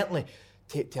 but certainly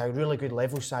to a really good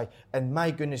level side. And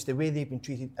my goodness, the way they've been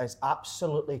treated is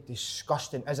absolutely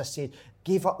disgusting. As I said,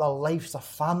 gave up their lives, their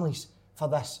families for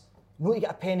this. No, you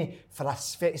get a penny for a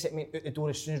 36 minute out the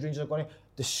door as soon as Rangers are going.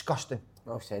 Disgusting.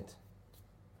 Well said.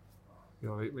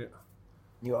 You're right, mate.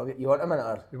 You want a minute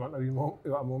or? You want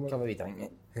a moment? Come a wee drink,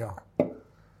 mate. Yeah.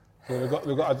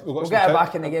 So we'll get it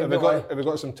back in the game. Have we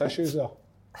got some tissues there?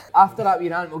 After that wee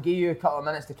rant, we'll give you a couple of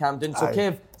minutes to calm down. So,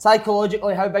 Kev,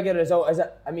 psychologically, how big a result is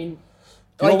it? I mean,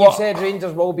 like you said,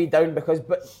 Rangers will be down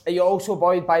but are you also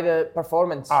buoyed by the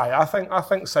performance? I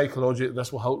think psychologically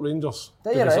this will help Rangers.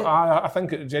 I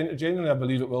think it genuinely I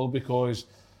believe it will, because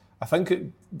I think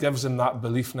it gives them that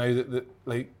belief now that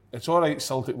like it's all right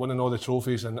Celtic winning all the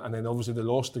trophies and then obviously they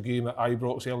lost the game at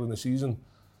Ibrox early in the season.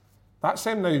 That's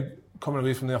them now coming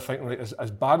away from there thinking, right, as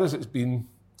bad as it's been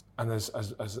and as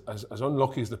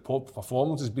unlucky as the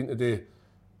performance has been today,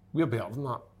 we're better than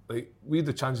that. Like, we had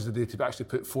the chances today to actually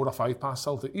put 4 or 5 past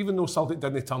Celtic, even though Celtic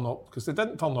didn't turn up, because they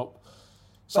didn't turn up.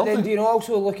 But then do you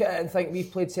also look at it and think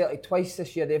we've played Celtic twice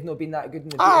this year, they've not been that good in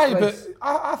the twice? But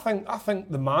I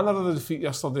think the manner of the defeat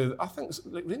yesterday, I think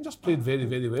like Rangers played very,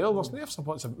 very well. There's no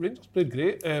support. Rangers played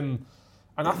great. And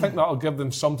I think that'll give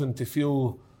them something to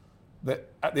feel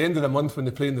that at the end of the month when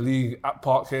they play in the league at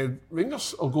Parkhead,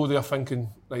 Rangers will go there thinking,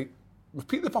 like,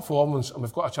 repeat the performance and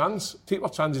we've got a chance, take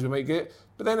what chances we might get.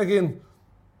 But then again,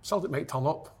 Celtic might turn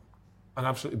up and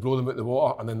absolutely blow them out the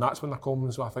water, and then that's when their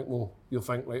confidence, I think, you'll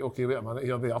think, right, okay, wait a minute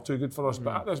here, they are too good for us.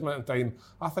 But at this minute in time,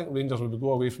 I think Rangers will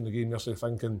go away from the game yesterday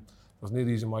thinking there's no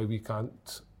reason why we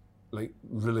can't like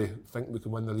really think we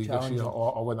can win the league this year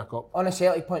or win a cup. On a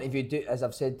Celtic point of view, as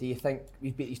I've said, do you think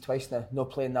we've beat these twice now,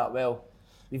 not playing that well,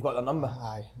 we've got their number?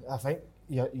 Aye, I think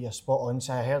you're spot on.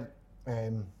 So I heard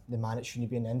the man that shouldn't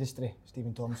be in the industry,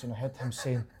 Stephen Thompson, I heard him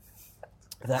saying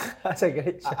that's a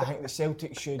great show. I think the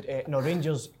Celtic should...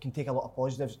 Rangers can take a lot of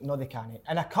positives. No, they can't.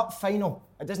 In a cup final,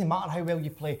 it doesn't matter how well you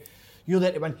play. You're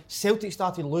there to win. Celtic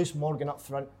started Lewis Morgan up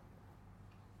front.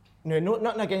 No,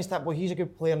 nothing against that boy. He's a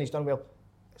good player and he's done well.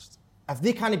 If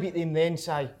they can't beat them then,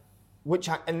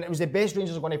 and it was the best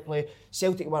Rangers were going to play,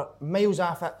 Celtic were miles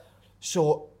off it.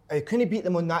 So I couldn't beat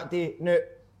them on that day. Now,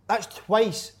 that's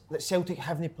twice that Celtic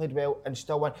haven't played well and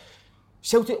still won.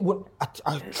 Celtic won't,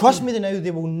 trust me now, they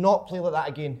will not play like that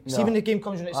again. No. See when the game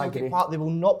comes on at Celtic Park, they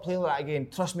will not play like that again.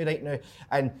 Trust me right now.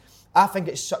 And I think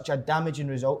it's such a damaging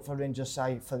result for Rangers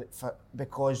side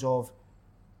because of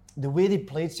the way they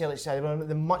played Celtic side. They're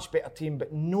a much better team,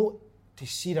 but not to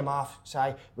see them off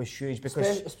side was huge.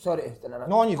 Because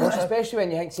especially when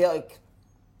you think Celtic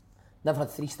never had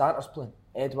 3 starters playing.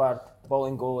 Edouard,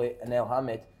 Bolingoli and El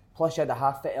Hamed. Plus you had a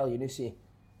half-fit El Yunusi.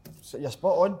 So you're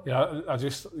spot on. Yeah, I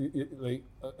just, like,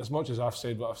 as much as I've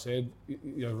said what I've said,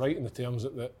 you're right in the terms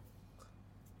that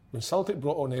when Celtic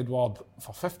brought on Edouard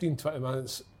for 15-20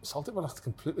 minutes, Celtic were a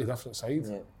completely different side.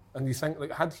 Yeah. And you think,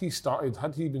 like, had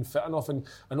he been fit enough, and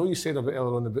I know you said a bit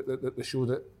earlier on about the show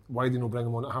that why did you not bring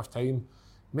him on at half-time?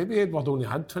 Maybe Edouard only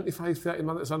had 25-30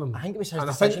 minutes in him. I think it was his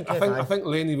decision. I think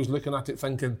Lenny was looking at it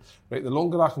thinking, right, the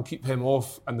longer I can keep him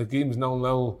off and the game's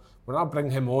 0-0, when I bring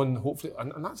him on, hopefully,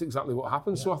 and that's exactly what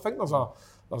happened. Yeah. So I think there's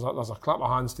a clap of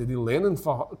hands to Neil Lennon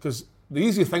because the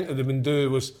easy thing to even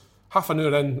do was half an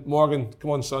hour in, Morgan,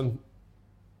 come on son,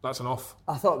 that's enough.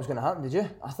 I thought it was going to happen, did you?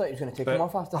 I thought he was going to take him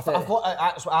off after 30.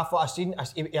 That's what I thought I seen.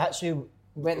 He actually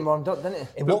went and warmed up, didn't he?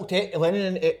 He walked out,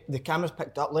 Lennon, and the cameras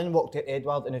picked up, Lennon walked out to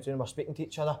Edouard and the two were speaking to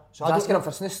each other. So I was asking him for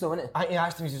snus though, wasn't he? I think he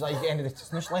asked him, he was like, you get any of the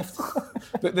snus left?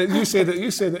 But you said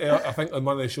that I think on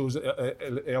one of the shows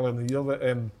earlier in the year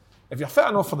that if you're fit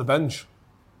enough for the binge,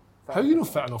 how are you not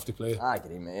fit enough to play? I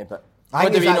agree, mate, but... I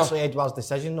think it's actually Edouard's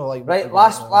decision though. Like, right,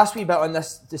 last wee bit on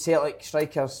this, the Celtic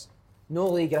strikers. No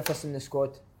Leigh Griffiths in the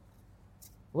squad.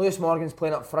 Lewis Morgan's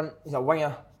playing up front, he's a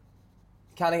winger.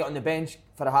 Can't get on the bench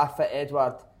for a half-fit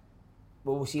Edouard.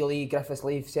 Will we see Leigh Griffiths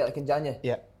leave Celtic in January?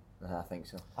 Yeah. I think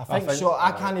so. I think so.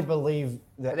 I can't believe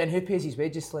that. But then who pays his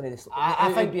wages, Slinny?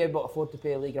 I think be able to afford to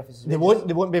pay Leigh Griffiths' wages.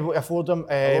 They won't be able to afford them.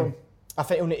 I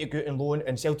think he'll need to go out on loan,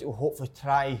 and Celtic will hopefully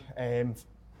try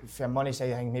for money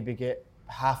side. I think maybe get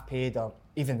half paid or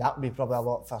even that would be probably a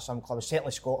lot for some clubs.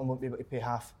 Certainly Scotland won't be able to pay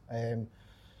half.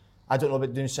 I don't know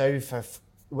about doing South, if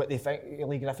what they think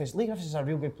Lee Griffiths. Lee Griffiths is a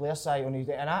real good player, Si, on his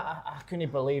day, and I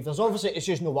couldn't believe. There's obviously, it's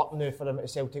just no work now for him at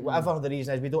Celtic, whatever the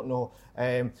reason is, we don't know.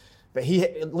 But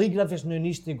Lee Griffiths now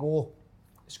needs to go.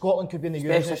 Scotland could be in the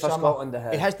Euros this summer. Scotland,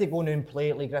 he has to go now and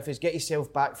play, Lee Griffiths, get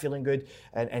himself back feeling good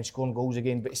and scoring goals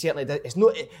again. But certainly, it's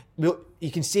not.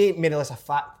 You can say more or less a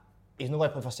fact. He's not going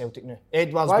to play for Celtic now.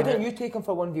 Edwards. Why don't you take him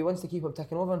for 1v1s to keep him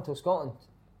ticking over until Scotland?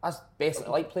 That's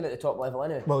basically like playing at the top level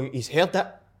anyway. Well, he's heard it.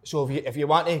 So if you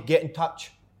want to get in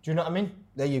touch, do you know what I mean?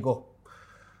 There you go.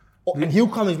 Oh, and he'll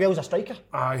come as well as a striker.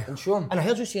 Aye. And show him. And I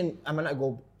heard you saying a minute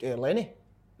ago, Lenny.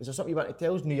 Is there something you want to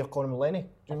tell us? You're calling him Lenny. Do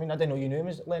you know what I mean? I didn't know you knew him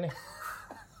as Lenny.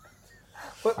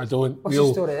 I don't. What's Neil,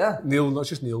 the story there? Neil, not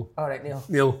just Neil. All right, Neil.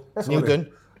 Neil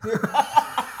Gunn.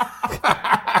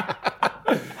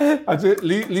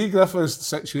 Lee Griffiths'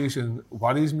 situation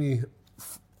worries me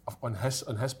on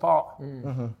his part,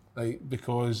 right?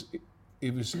 Because he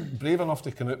was brave enough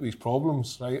to come out with his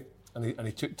problems, right? And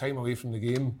he took time away from the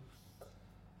game.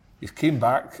 He's came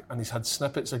back and he's had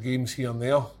snippets of games here and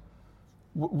there.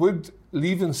 Would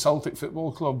leaving Celtic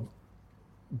Football Club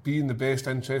be in the best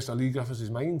interest of Lee Griffiths'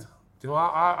 mind? You know,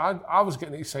 I was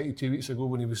getting excited 2 weeks ago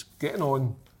when he was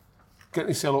getting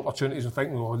himself opportunities and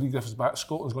thinking, Lee Griffiths back,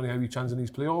 Scotland's going to have a chance in these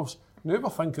playoffs. Now we're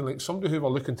thinking like somebody who we're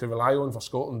looking to rely on for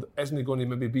Scotland, isn't he going to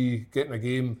maybe be getting a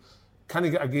game? Can he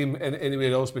get a game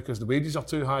anywhere else because the wages are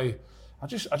too high?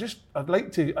 I'd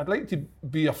like to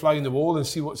be a fly in the wall and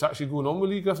see what's actually going on with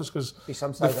Lee Griffiths, because be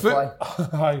some side of fly.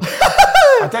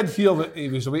 I did hear that he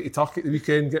was away to Turkey at the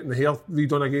weekend getting the hair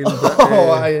redone again.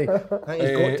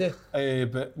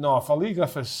 But, but no, for Lee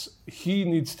Griffiths, he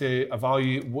needs to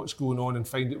evaluate what's going on and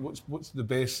find out what's the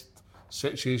best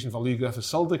situation for Lee Griffiths.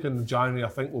 Celtic in January, I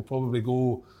think, will probably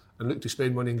go and look to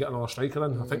spend money and get another striker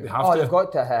in. I think they have to. They've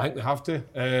got to. I think they have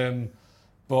to.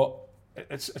 But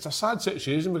it's a sad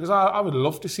situation, because I would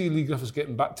love to see Lee Griffiths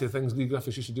getting back to things Lee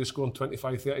Griffiths used to do, scoring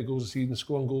 25, 30 goals a season,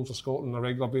 scoring goals for Scotland on a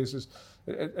regular basis.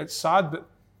 It's sad, but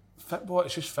football,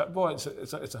 it's just football. It's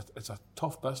a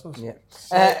tough business.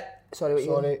 Yeah.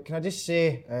 Sorry, can I just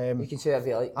say... you can say that if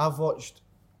you like. I've watched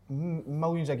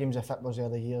millions of games of football over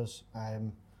the years.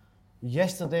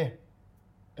 Yesterday,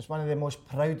 it's one of the most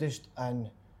proudest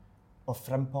of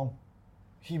Frimpong.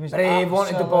 He was brave,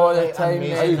 wanted the ball at the time.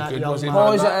 How good was he?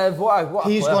 Positive, what a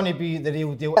He's player. going to be the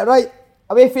real deal. Right,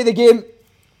 away from the game,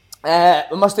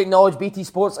 we must acknowledge BT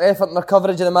Sports' effort in their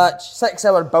coverage of the match.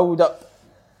 6-hour build-up.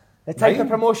 The type of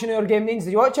promotion our game needs.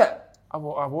 Did you watch it? I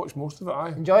watched most of it, aye.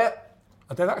 Enjoy it?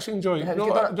 I did actually enjoy it. You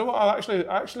know what?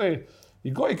 Actually,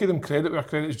 you've got to give them credit where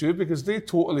credit's due, because they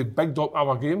totally bigged up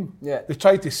our game. Yeah. They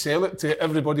tried to sell it to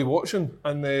everybody watching,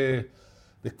 and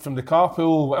from the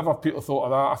carpool, whatever people thought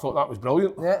of that, I thought that was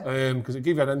brilliant. Yeah. Because it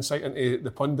gave you an insight into the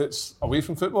pundits away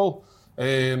from football.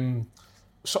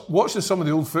 So watching some of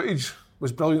the old footage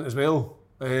was brilliant as well.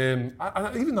 And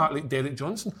even that, like Derek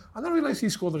Johnson, I never realised he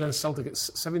scored against Celtic at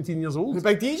 17 years old.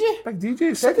 Big DJ? Big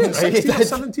DJ, 16 or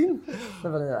 17.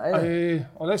 Never knew that either.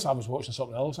 Unless I was watching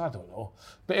something else, I don't know.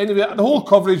 But anyway, the whole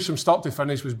coverage from start to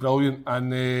finish was brilliant,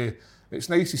 and it's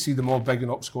nice to see them all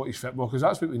bigging up Scottish football, because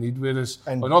that's what we need, whereas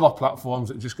on other platforms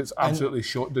it just gets absolutely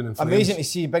shot down in flames. Amazing to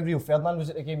see Big Rio Ferdinand was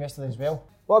at the game yesterday as well.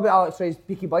 What about Alex Ray's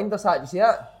Peaky Blinders hat? Did you see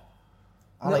that?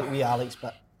 I like wee Alex,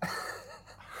 but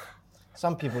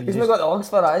some people... He's not got the lungs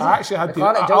for that, is he? I actually had to...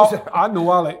 I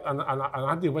know Alec, and I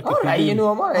had the Wikipedia... All right, you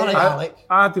know him, all right.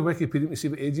 I had the Wikipedia to see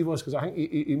what age he was, because I think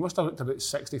he must have looked about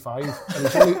 65,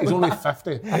 and he's only 50.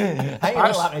 I think he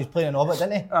looked like he's playing an Orbit,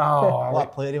 didn't he? Oh, what a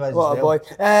player he was. What a boy.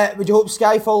 Would you hope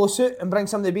Sky follow suit and bring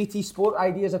some of the BT Sport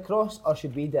ideas across, or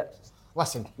should we do it?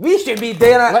 Listen. We should be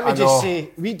doing it. Let me just say,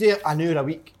 we do it an hour a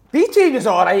week. BT was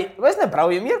alright, wasn't it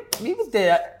brilliant? We would do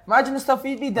it. Imagine the stuff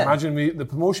we'd be doing. Imagine the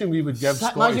promotion we would give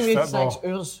Scottish football. Imagine we had 6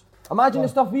 hours. Imagine the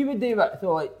stuff we would do with it.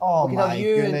 So like, we could have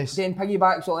you goodness. and doing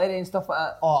piggybacks with Larry and stuff like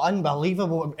that. Oh,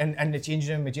 unbelievable. In the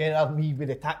changing room with Gerard, me with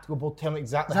the tactical board, telling me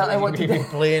exactly how what we've been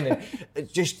playing. And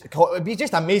it'd be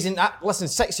just amazing. Listen,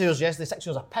 6 hours yesterday, 6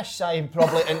 hours of pish sign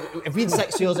probably. And if we had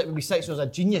 6 hours, it would be 6 hours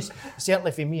of genius.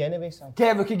 Certainly for me anyway. So.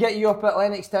 Kev, we could get you up at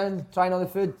Lennox Town trying all the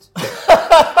food.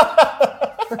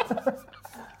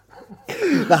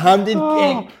 The Hampden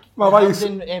cake. My wife's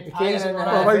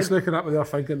looking at me there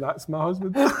thinking that's my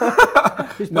husband.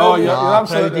 No, you're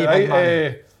absolutely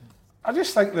right. I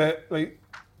just think that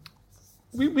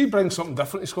we bring something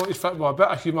different to Scottish football, a bit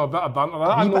of humour, a bit of banter.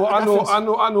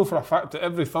 I know for a fact that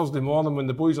every Thursday morning when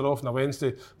the boys are off on a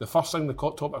Wednesday, the first thing the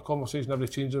topic of conversation every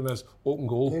change room is open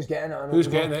goal. Who's getting it? Who's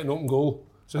getting it in open goal?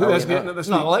 So who is getting it this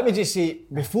week? No, let me just say,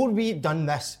 before we done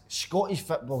this, Scottish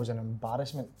football was an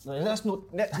embarrassment. That's no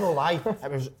lie.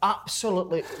 It was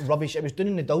absolutely rubbish. It was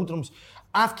doing the doldrums.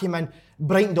 I've came in,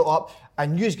 brightened it up,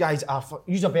 and you guys are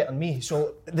better than me.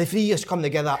 So the three years come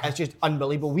together, it's just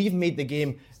unbelievable. We've made the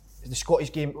game, the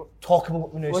Scottish game,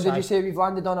 talkable. What did you say we've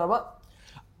landed on, or what?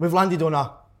 We've landed on a...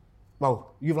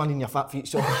 Well, you've landed on your fat feet,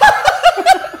 so...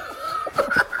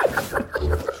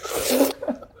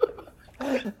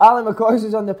 Alan McCoist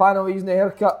was on the panel using the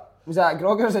haircut. Was that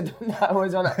Groggers that done that?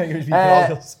 Was on it? It was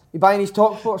Groggers. You buying his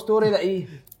TalkSport story that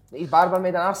his barber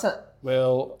made an arse at?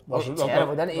 Well,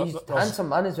 terrible, didn't he? He's a handsome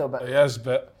man as well, but he is,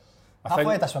 but I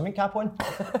think had a swimming cap on.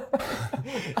 I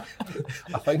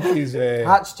think he's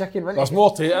Hatch chicken, wasn't there's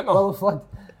more to it, isn't there? Willow Flood.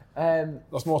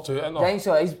 There's more to it, isn't there? Yeah,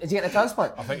 so is he getting a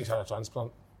transplant? I think he's had a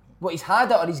transplant. What, he's had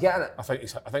it or he's getting it? I think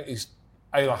he's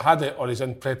either had it or he's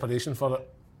in preparation for it.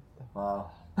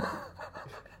 Wow.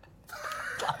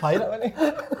 A pirate, wasn't he?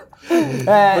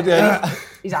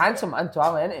 He's a handsome man to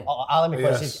Alan, isn't he? Alan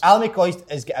McCoist. Yes. Alan McCoist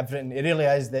has got everything. He really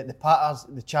is. The patters,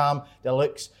 the charm, the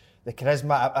looks, the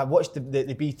charisma. I watched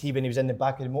the BT when he was in the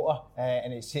back of the motor,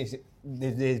 and it says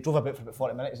they drove about for about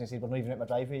 40 minutes and said, we're not even at my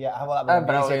driveway yet. How about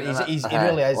that? He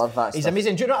really is. He's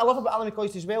amazing. Do you know what I love about Alan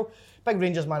McCoist as well? Big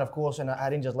Rangers man, of course, and a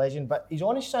Rangers legend, but he's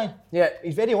honest, Si. Yeah.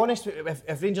 He's very honest.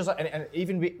 If Rangers, and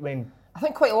even when... I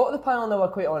think quite a lot of the panel now were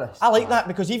quite honest. I like that,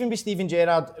 because even with Steven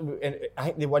Gerrard, I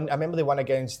think they won. I remember they won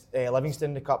against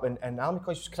Livingston in the Cup, and Alan McCoist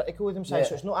was critical with himself. Yeah.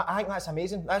 So it's not. I think that's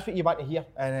amazing. That's what you want to hear,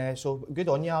 and so good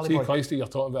on you, Ali. See, Coisty, you're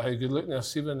talking about how good looking is.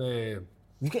 See when you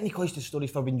get any Coisty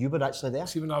stories for when you were actually there?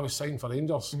 See when I was signed for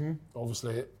Rangers,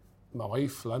 obviously my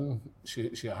wife Lynn, she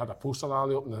had a poster of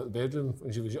Ali up in the bedroom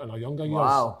when she was in her younger years.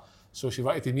 Wow. So she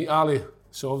wanted to meet Ali.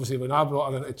 So obviously when I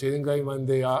brought her into the training ground one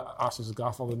day, I asked his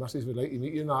gaffer, the missus would like to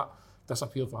meet you, and that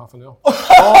disappeared for half an hour.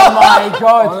 Oh my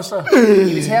God. Honestly.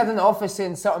 He was heard in the office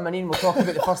saying, sit on my knee and we'll talk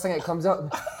about the first thing that comes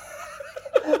up.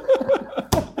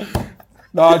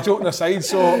 No, joking aside,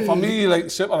 so for me, like,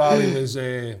 Super Ali was,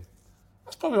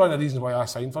 that's probably one of the reasons why I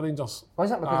signed for Rangers. Why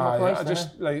is that? Because I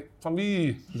just, like, for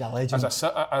me, he's a legend.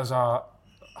 As a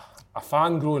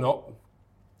fan growing up,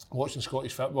 watching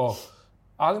Scottish football,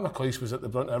 Ali McCoist was at the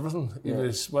brunt of everything. He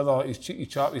was, whether his cheeky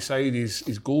chappy side,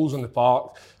 his goals in the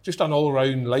park, just an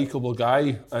all-round likeable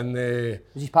guy. And was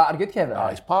his partner good, Kevin?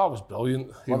 His partner was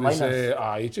brilliant.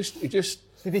 He just.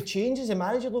 Did he change as a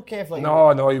manager though, Kev? Like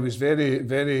no, he was very,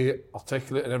 very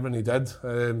articulate in everything he did.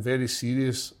 Very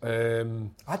serious. I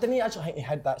didn't actually think he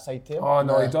had that side to him. Oh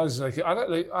no, he does. Like I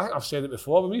think I've said it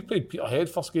before. When we played Peterhead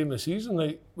first game of the season,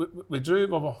 like we drew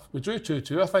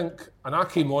 2-2, I think, and I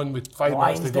came on with 5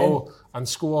 minutes to go and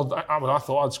scored. I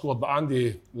thought I'd scored, but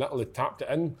Andy literally tapped it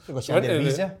in.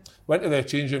 Went to the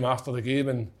change room after the game,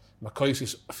 and McCoist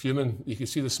is fuming. You could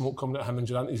see the smoke coming out of him and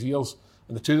Durante's ears.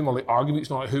 And the two of them were like arguing, it's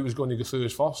not like who was going to go through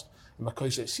us first. And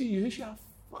McCoy said, see you have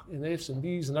fucking F's and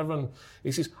B's and everyone.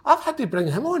 He says, I've had to bring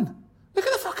him on. Look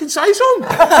at the fucking size on.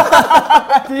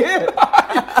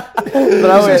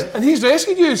 And he's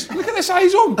rescued you. Look at the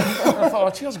size on. I thought, oh,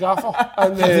 cheers, Gaffer.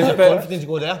 And confidence to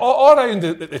go there. All around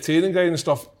the training ground and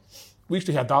stuff, we used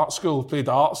to have a darts school, play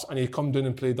darts, and he'd come down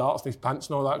and play darts in his pants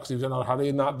and all that because he was in a hurry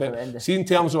and that. But see, in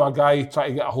terms of a guy trying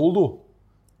to get a hold of,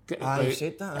 you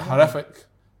said that. Horrific.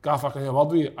 Gaffer, can you have a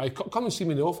word with you? Come and see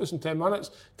me in the office in 10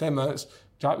 minutes. 10 minutes,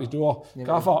 chap his door. Yeah,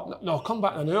 Gaffer, no, come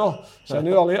back in an hour. So an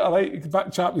hour later, right, you come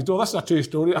back, chap his door. This is a true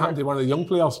story. It happened to one of the young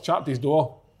players, chapped his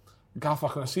door. Gaffer,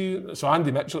 can I see you? So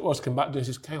Andy Mitchell was come back to and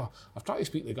says, Kyler, I've tried to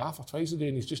speak to Gaffer twice a day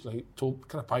and he's just like kind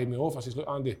of pied me off. I says, look,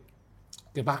 Andy,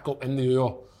 get back up in the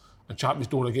hour and chap his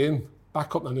door again.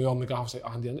 Back up in the hour and the Gaffer said,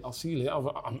 Andy, I'll see you later.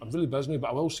 I'm really busy, but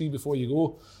I will see you before you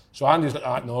go. So Andy's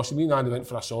like, no. So me and Andy went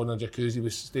for a sauna and jacuzzi. We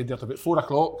stayed there till about 4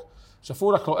 o'clock. So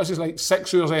 4 o'clock, this is like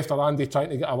 6 hours after Andy trying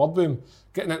to get a word with him,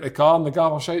 getting into the car and the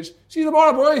Gaffer shouts, see you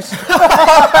tomorrow, boys.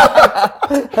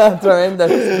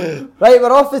 Tremendous. Right,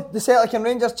 we're off the Celtic and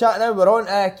Rangers chat now. We're on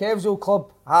Kev's old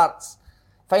club, Hearts.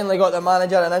 Finally got the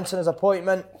manager announcing his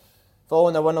appointment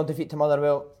following the 1-0 defeat to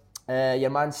Motherwell. Your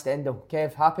man Stendhal.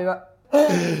 Kev, happy with it?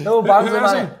 No, Barnsley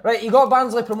man. Right, you got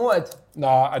Barnsley promoted.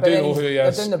 Nah, I do know who he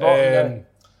is. They're down the bottom now.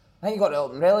 I think he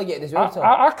got relegated as well.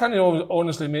 I can't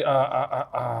honestly make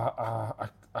a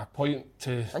point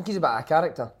to. I think he's a bit of a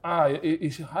character. I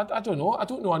don't know. I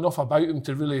don't know enough about him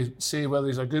to really say whether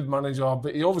he's a good manager.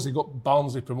 But he obviously got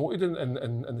Barnsley promoted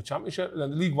in the Championship,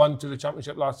 in League One to the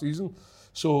Championship last season.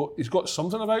 So he's got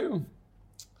something about him.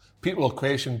 People will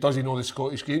question, does he know the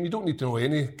Scottish game? You don't need to know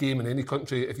any game in any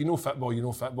country. If you know football, you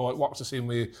know football. It works the same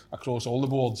way across all the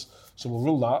boards. So we'll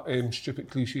rule that stupid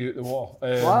cliche out the water.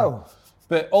 Wow.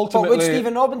 But ultimately... But would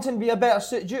Stephen Robinson be a better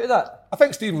suit due to that? I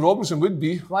think Stephen Robinson would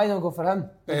be. Why not go for him?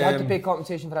 Would you have to pay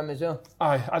compensation for him as well?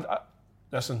 Aye,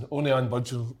 listen, only Anne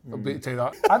Budge will be able to tell you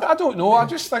that. I don't know, I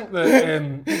just think that...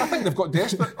 I think they've got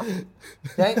desperate.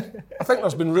 Right? I think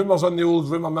there's been rumours on the old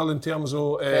rumour mill in terms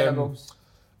of...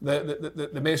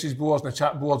 The message boards and the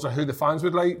chat boards are who the fans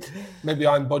would like. Maybe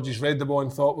Anne Budge has read them all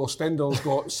and thought, well, Stendhal's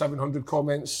got 700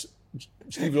 comments,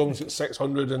 Steve Robinson's got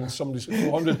 600 and somebody's got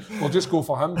 400. We'll just go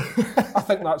for him. I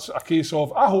think that's a case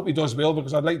of, I hope he does well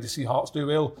because I'd like to see Hearts do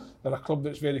well. They're a club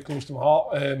that's very close to my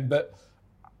heart. But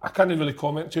I can't really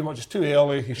comment too much. It's too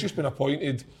early. He's just been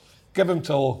appointed. Give him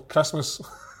till Christmas.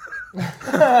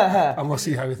 And we'll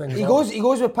see how things go. He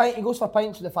goes for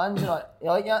pints with the fans. You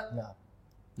like that? No.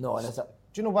 No, and is it?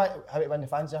 Do you know how to win the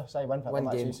fans are? Sorry, win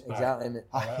games, exactly. Mate.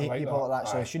 I hate people like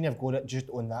that, so I shouldn't have got it just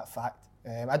on that fact.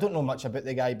 I don't know much about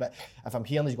the guy, but if I'm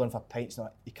hearing he's going for pints,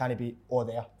 he can't be all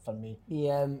there for me.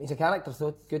 He's a character,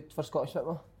 so good for Scottish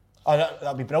football. Oh,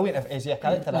 that'd be brilliant if is he a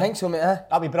character. I think so, mate.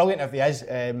 That'd be brilliant if he is,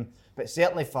 but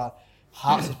certainly for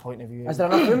Hearts' point of view. Is there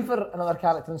enough room for another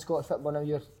character in Scottish football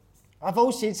now? I've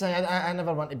always said something, I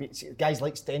never want to be, guys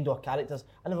like Stendhal characters,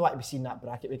 I never want to be seen in that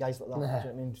bracket with guys like that, do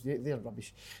you know what I mean? They're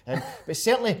rubbish. But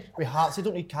certainly with Hearts, they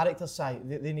don't need characters,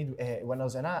 they need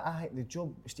winners, and I think the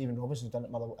job Stephen Robinson's done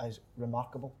at Motherwell is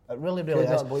remarkable. It really, really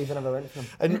is. I believe I never went for him.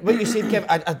 And what you said, Kev,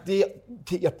 I do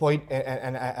take your point,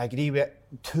 and I agree with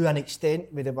it to an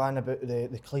extent with the one about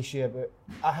the cliche about,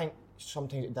 I think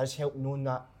sometimes it does help knowing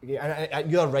that.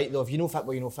 And you're right though, if you know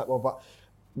football, but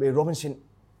with Robinson,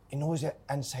 he knows it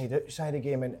inside, outside the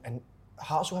game, and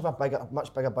Hearts will have a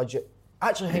much bigger budget.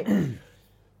 Actually, I think,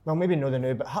 well, maybe no, they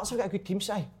know, but Hearts have got a good team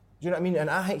side. Do you know what I mean? And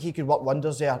I think he could work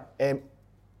wonders there.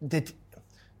 Did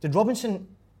Robinson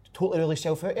totally rule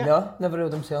himself out yet? No, never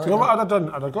ruled himself out. Do you know what I'd have done?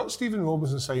 I'd have got Stephen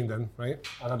Robinson signed in, right?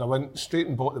 And I'd have went straight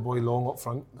and bought the boy long up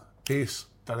front, pace,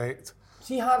 direct.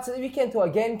 See Hearts at the weekend though,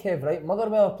 again, Kev, right?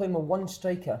 Motherwell are playing with one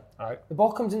striker. Right. The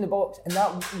ball comes in the box, and that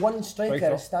one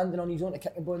striker is standing on his own to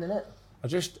kick the ball in the net. I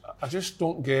just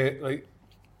don't get, like,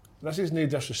 this is no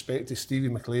disrespect to Stevie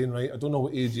McLean, right? I don't know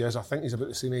what age he is. I think he's about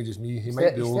the same age as me. He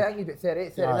might be old. I think he's about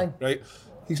 38, 39. Right.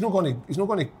 He's not going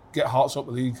to get Hearts up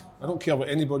the league. I don't care what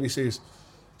anybody says.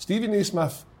 Stevie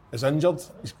Naismith is injured.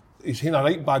 He's having a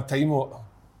right bad time.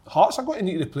 Hearts are going to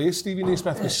need to replace Stevie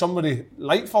Naismith with somebody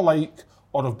like for like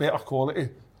or of better quality.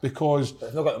 Because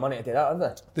they've not got the money to do that, have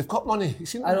they? They've got money.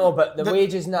 I know, but the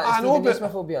wages and that Stevie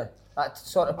Naismith will be on. That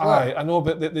sort of player. I know,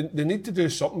 but they need to do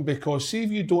something because see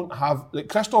if you don't have... Like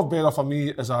Christoph Berra for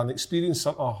me is an experienced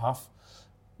centre-half.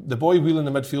 The boy wheeling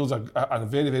the midfield is a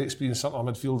very, very experienced centre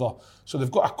midfielder. So they've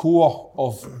got a core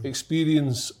of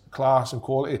experience, class and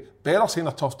quality. Berra's having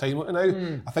a tough time with it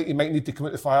now. I think he might need to come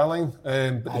out the fire line,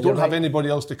 but they don't have anybody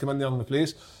else to come in there and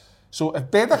replace. So if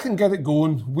Berra can get it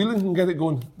going, Whelan can get it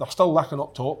going, they're still lacking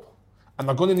up top. And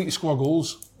they're going to need to score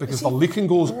goals because they're leaking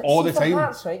goals all the time.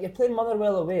 That's right, you're playing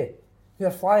Motherwell away, who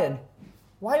are flying.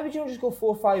 Why would you not just go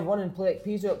 4-5-1 and play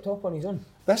Ekpizzo up top on his own?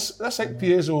 This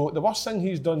Ekpizzo, the worst thing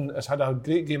he's done is had a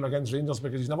great game against Rangers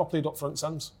because he's never played up front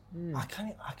since. I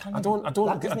can't. That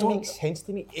doesn't make sense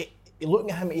to me. Looking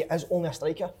at him, he is only a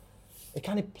striker. He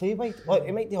can't play wide. Like,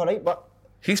 he might be all right, but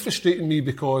he's frustrating me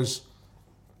because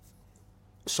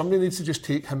somebody needs to just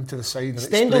take him to the side and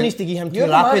Stendhal needs to give him too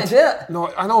rapid.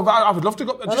 No, I know, but I would love to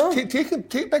go. Just take big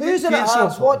Ekpizzo. Who's in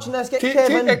Hearts watching this? Get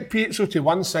Kevin. Take Ekpizzo to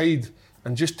one side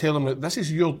and just tell him that this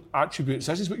is your attributes,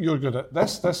 this is what you're good at,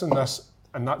 this and this,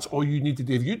 and that's all you need to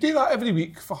do. If you do that every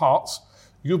week for Hearts,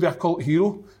 you'll be a cult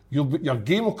hero. Your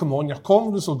game will come on, your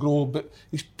confidence will grow. But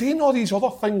he's doing all these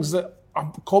other things that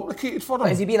are complicated for him.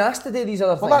 But is he being asked to do these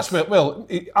other things?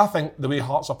 I think the way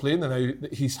Hearts are playing now,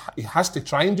 that he has to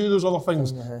try and do those other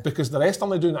things because the rest are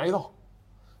not doing either.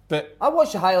 But I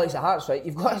watched the highlights at Hearts, right?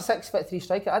 You've got a 6'3"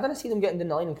 striker. I didn't see them getting down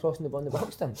the line and crossing the ball in the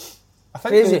box to him. I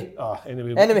think crazy.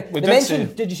 Anyway, they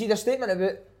mentioned. Did you see their statement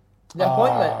about the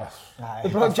appointment? They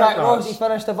brought Jack Ross. He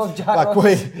finished above Jack Ross.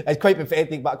 It's quite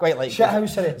pathetic, but I quite like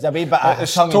shithousery. It's a wee bit of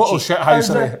it's total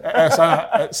shithousery.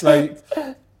 It's like.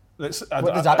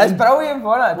 What does that mean? It's brilliant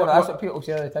for it. I don't know. That's what people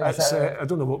say all the time. I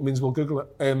don't know what it means. We'll Google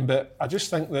it. But I just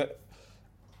think that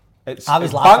it's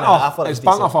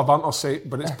banter for banter's sake,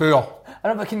 but it's poor. I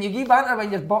know, but can you give banter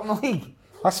when you're bottom of the league?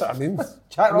 That's what I mean.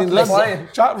 Jack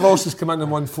Ross has come in and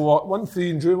won 1-3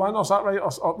 and drew one, or is that right? Or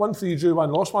 1-3 drew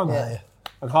one, lost one. Yeah.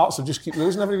 And Hearts will just keep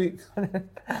losing every week. And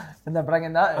they're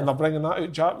bringing that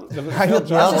out. Jack. Did you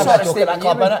do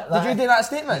that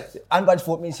statement? And Budge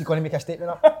Folk means he's going to make a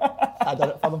statement up. I done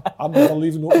it for them. I'm never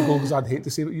leaving open goal because I'd hate to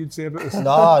say what you'd say about this.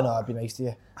 No, I'd be nice to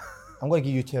you. I'm going to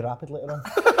give you too rapid later on.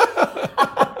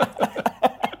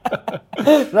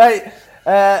 Right,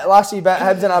 last wee bit,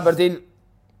 Hibs and Aberdeen.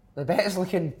 The bet's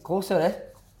looking closer, eh?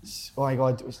 Oh my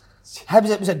God.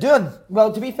 Hibs, was it doing?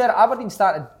 Well, to be fair, Aberdeen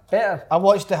started better. I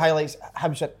watched the highlights.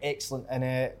 Hibs were excellent,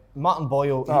 and Martin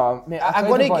Boyle. Oh, mate, I'm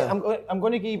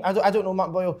going to give. I don't know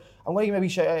Martin Boyle. I'm going to give him a wee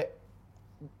shout out.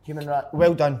 Human rat.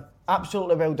 Well done,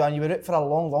 absolutely well done. You were out for a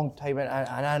long, long time, and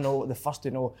I know the first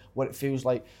to know what it feels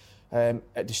like.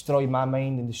 It destroyed my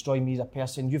mind and destroyed me as a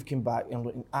person. You've come back and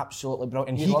looking absolutely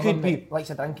brilliant. And he could be likes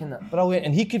a drinking it. Brilliant,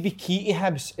 and he could be key to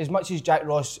Hibs as much as Jack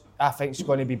Ross. I think is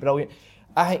going to be brilliant.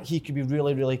 I think he could be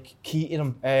really, really key to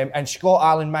them. And Scott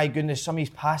Allen, my goodness, some of his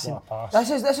passing. This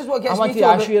is what gets me.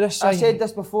 I said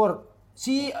this before.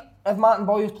 See, if Martin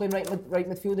Boyle's playing right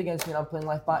midfield against me and I'm playing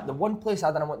left back, the one place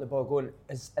I don't want the ball going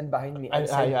is in behind me.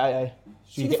 Aye.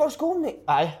 See the first goal, mate?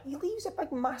 Aye. He leaves a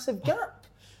big, massive gap.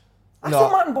 That's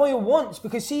what Martin Boyle wants,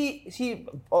 because see,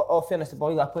 all fairness to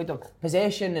Boyle, I played him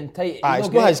possession and tight. It's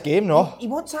not his game, no. He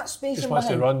wants that space Just in wants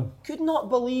behind. to run. Could not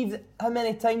believe how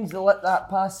many times they let that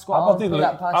pass.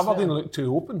 Aberdeen looked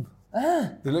too open.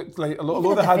 They looked like a lot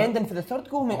of they had. Defending for the third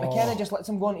goal, mate. McKenna just lets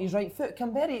him go on his right foot.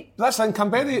 Canberry. That's the thing.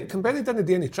 Canberry didn't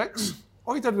do any tricks.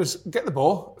 All he did was get the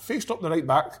ball, faced up the right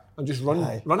back, and just run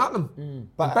at them.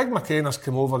 But Big McKenna's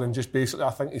come over and just basically,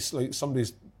 I think he's like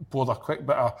somebody's poured a quick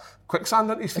bit of quicksand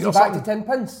into his feet. Is he back to 10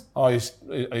 pins? Oh, he'll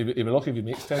be lucky if he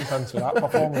makes 10 pins with that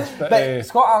performance. But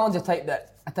Scott Allen's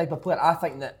a type of player I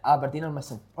think that Aberdeen are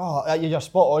missing. Oh, you're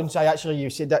spot on. So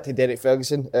you said that to Derek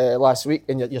Ferguson last week,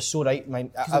 and you're so right, man.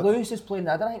 Lewis is playing.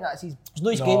 I don't think that's his.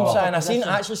 Lewis game, and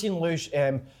I actually seen Lewis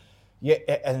in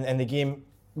the game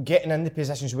getting in the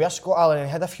positions where Scott Allen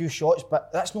had a few shots,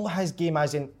 but that's not his game.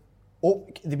 As in,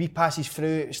 the wee passes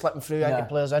through, slipping through into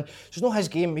players in. So it's not his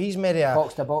game. He's maybe a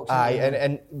box to box.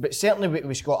 But certainly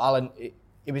with Scott Allen,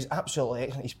 he was absolutely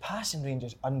excellent. His passing range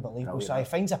is unbelievable. So he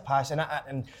finds a pass, and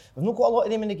we've not got a lot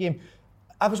of them in the game.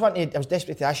 I was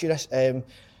desperate to ask you this.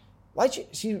 Why do you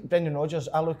see Brendan Rodgers?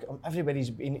 I look everywhere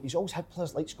he's always had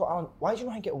players like Scott Allen. Why do you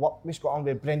not think it worked with Scott Allen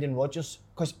with Brendan Rodgers?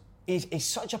 Because he's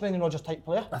such a Brendan Rodgers type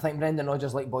player. I think Brendan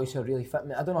Rodgers like boys who are really fit.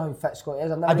 I don't know how fit Scott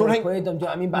is. I've never really played him. Do you know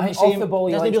what I mean? But off the ball,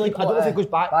 I don't know if he goes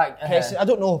back. I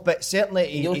don't know, but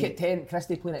certainly you look at 10.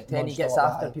 Christie playing at 10, he gets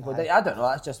after people. I don't know.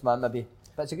 That's just maybe.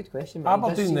 But it's a good question.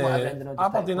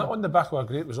 Aberdeen on the back of a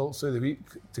great result through the week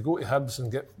to go to Hibs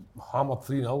and get hammered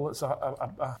 3-0. It's I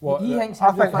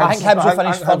think Hibs will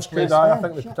finish first place. I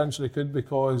think they potentially could,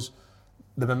 because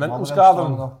the momentum's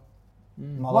gathering.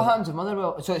 What happens with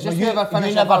Motherwell? So it's just whoever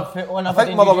finishes. I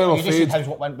think Motherwell will fade.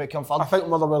 I think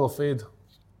Motherwell will fade.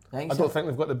 I don't think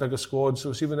they've got the biggest squad.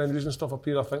 So see when injuries and stuff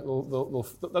appear, I think I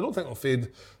don't think they'll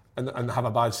fade and have a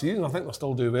bad season. I think they'll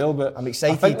still do well. But I'm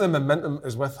excited. I think the momentum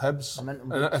is with Hibs. And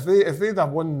if they'd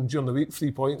have won during the week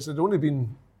 3 points, they'd only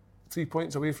been 3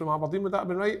 points away from Aberdeen. Would that have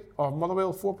been right? Or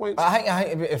Motherwell 4 points? I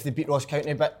think if they beat Ross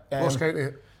County, but Ross County.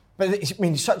 But I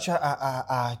mean, such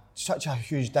a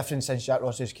huge difference since Jack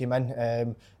Ross has came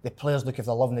in. The players look if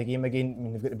they're loving the game again. I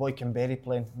mean, they've got the boy Canberry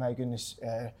playing. My goodness.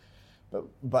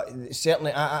 But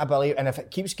certainly, I believe, and if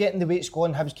it keeps getting the way it's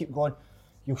going, Hibs keep going,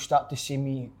 you'll start to see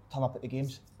me turn up at the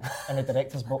games in the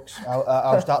director's box.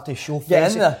 I'll start to show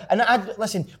face. And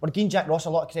listen, we're giving Jack Ross a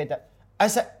lot of credit.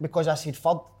 Is it because I said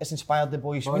third, it's inspired the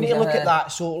boys? We need to look at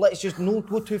that. So let's just not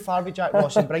go too far with Jack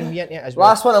Ross and bring me into it as well.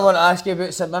 Last one I want to ask you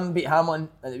about, St Mirren beat Hamilton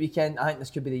at the weekend. I think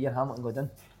this could be the year Hamilton go down.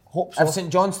 Hope so. If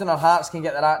St Johnstone or Hearts can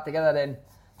get their act together, then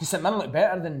St Mirren look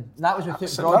better than that was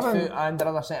with Broadfoot and their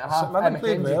other centre half. St Mirren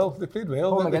played well. They played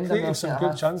well. They created some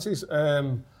good chances.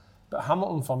 But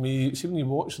Hamilton, for me, see when you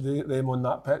watch them on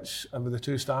that pitch and with the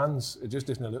two stands, it just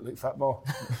doesn't look like football.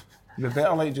 You'd be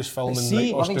better like just filming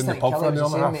like us doing the pub for the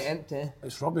other half.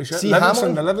 It's rubbish.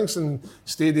 The Livingston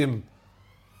Stadium,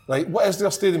 like what is their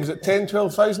stadium? Is it 10,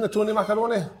 12,000 of Tony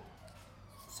Macaroni?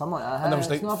 Something like that. And there was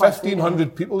like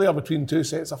 1,500 people there between two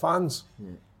sets of fans.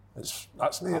 That's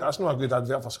not a good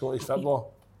advert for Scottish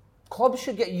football. Clubs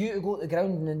should get you to go to the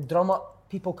ground and drum up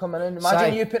people coming in.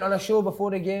 Imagine you putting on a show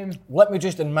before the game. Let me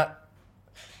just admit,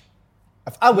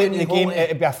 if I went to the game,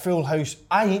 it'd be a full house.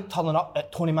 I ain't turning up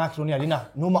at Tony Macaroni Arena.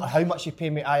 No matter how much you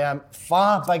pay me, I am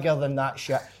far bigger than that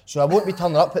shit. So I won't be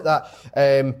turning up at that.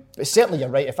 But certainly you're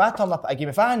right. If I turn up at a game,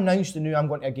 if I announced the new I'm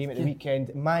going to a game at the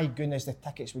weekend, my goodness, the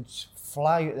tickets would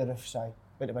fly out the roof side,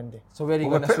 out the window. So where are you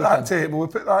going this weekend? We'll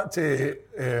put that to...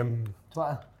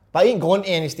 Twitter. But I ain't going to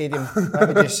any stadium. Let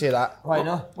me just say that. Why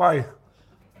not? Why?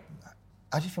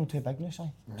 I just feel too big now, Si.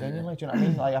 Genuinely, do you know what I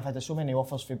mean? Like, I've had so many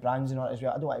offers for brands and all that as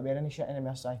well. I don't want to wear any shit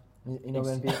anymore, Si. You know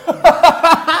where I'm being.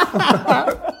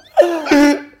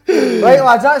 Right,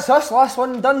 lads, that's us. Last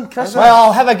one done. Christmas.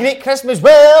 Well, have a great Christmas.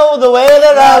 Well, the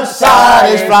weather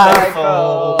outside is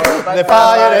frightful. The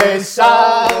fire is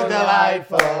so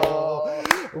delightful.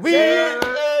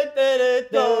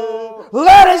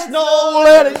 Let us know,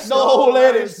 let us know,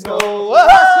 let us know.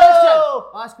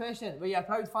 Last question. Were you a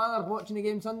proud father watching the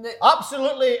game Sunday?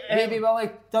 Absolutely. Baby Willie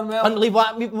done well. Unbelievable.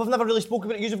 We've never really spoken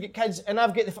about it. You've got kids, and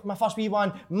I've got my first wee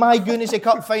one. My goodness, the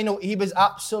cup final. He was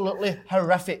absolutely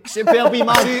horrific. Superb, man.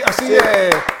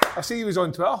 I see he was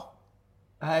on Twitter.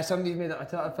 Somebody's made it on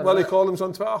Twitter. Willie Collins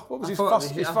on Twitter. What was his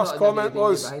first comment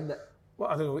was? Well,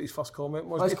 I don't know what his first comment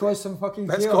was. Let's cause some fucking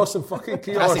chaos. Let's cause some fucking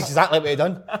chaos. That's exactly what he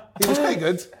done. He was pretty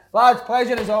good. Lads,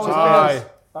 pleasure as always. Aye.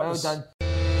 Well done.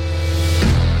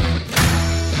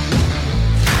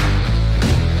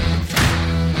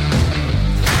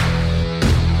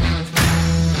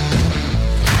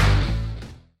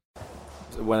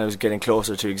 When I was getting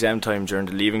closer to exam time during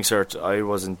the leaving cert, I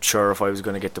wasn't sure if I was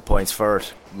going to get the points for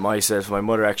it. My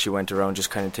mother actually went around just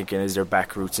kind of thinking, is there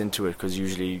back routes into it? Because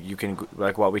usually you can,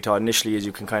 like what we taught initially, is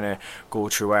you can kind of go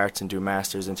through arts and do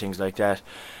masters and things like that.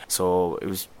 So it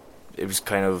was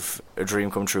kind of a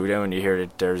dream come true then when you hear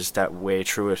that there's that way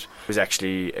through it. It was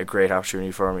actually a great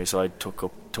opportunity for me, so I took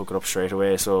it up straight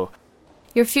away. So.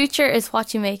 Your future is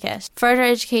what you make it. Further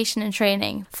education and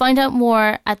training. Find out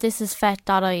more at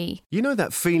thisisfet.ie. You know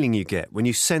that feeling you get when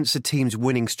you sense a team's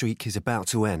winning streak is about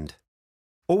to end?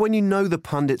 Or when you know the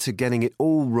pundits are getting it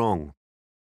all wrong?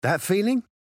 That feeling?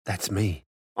 That's me.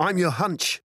 I'm your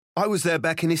hunch. I was there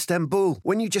back in Istanbul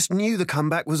when you just knew the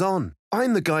comeback was on.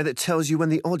 I'm the guy that tells you when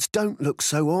the odds don't look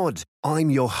so odd.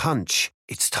 I'm your hunch.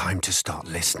 It's time to start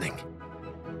listening.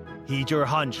 Heed your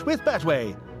hunch with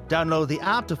Betway. Download the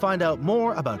app to find out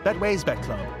more about Betway's Bet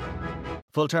Club.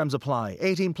 Full terms apply.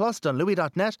 18 plus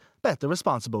Dunlewy.net. Bet the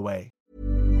responsible way.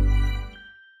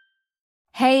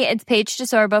 Hey, it's Paige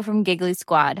DeSorbo from Giggly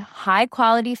Squad. High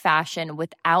quality fashion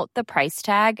without the price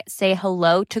tag. Say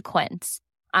hello to Quince.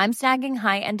 I'm snagging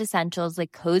high-end essentials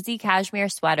like cozy cashmere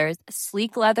sweaters,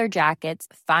 sleek leather jackets,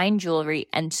 fine jewelry,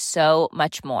 and so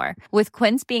much more. With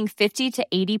Quince being 50 to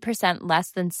 80%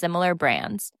 less than similar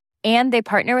brands. And they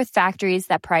partner with factories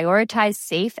that prioritize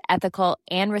safe, ethical,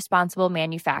 and responsible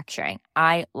manufacturing.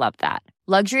 I love that.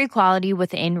 Luxury quality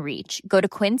within reach. Go to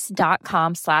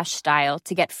quince.com/style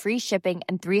to get free shipping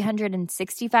and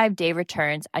 365-day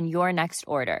returns on your next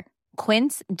order.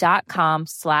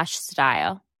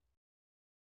 Quince.com/style.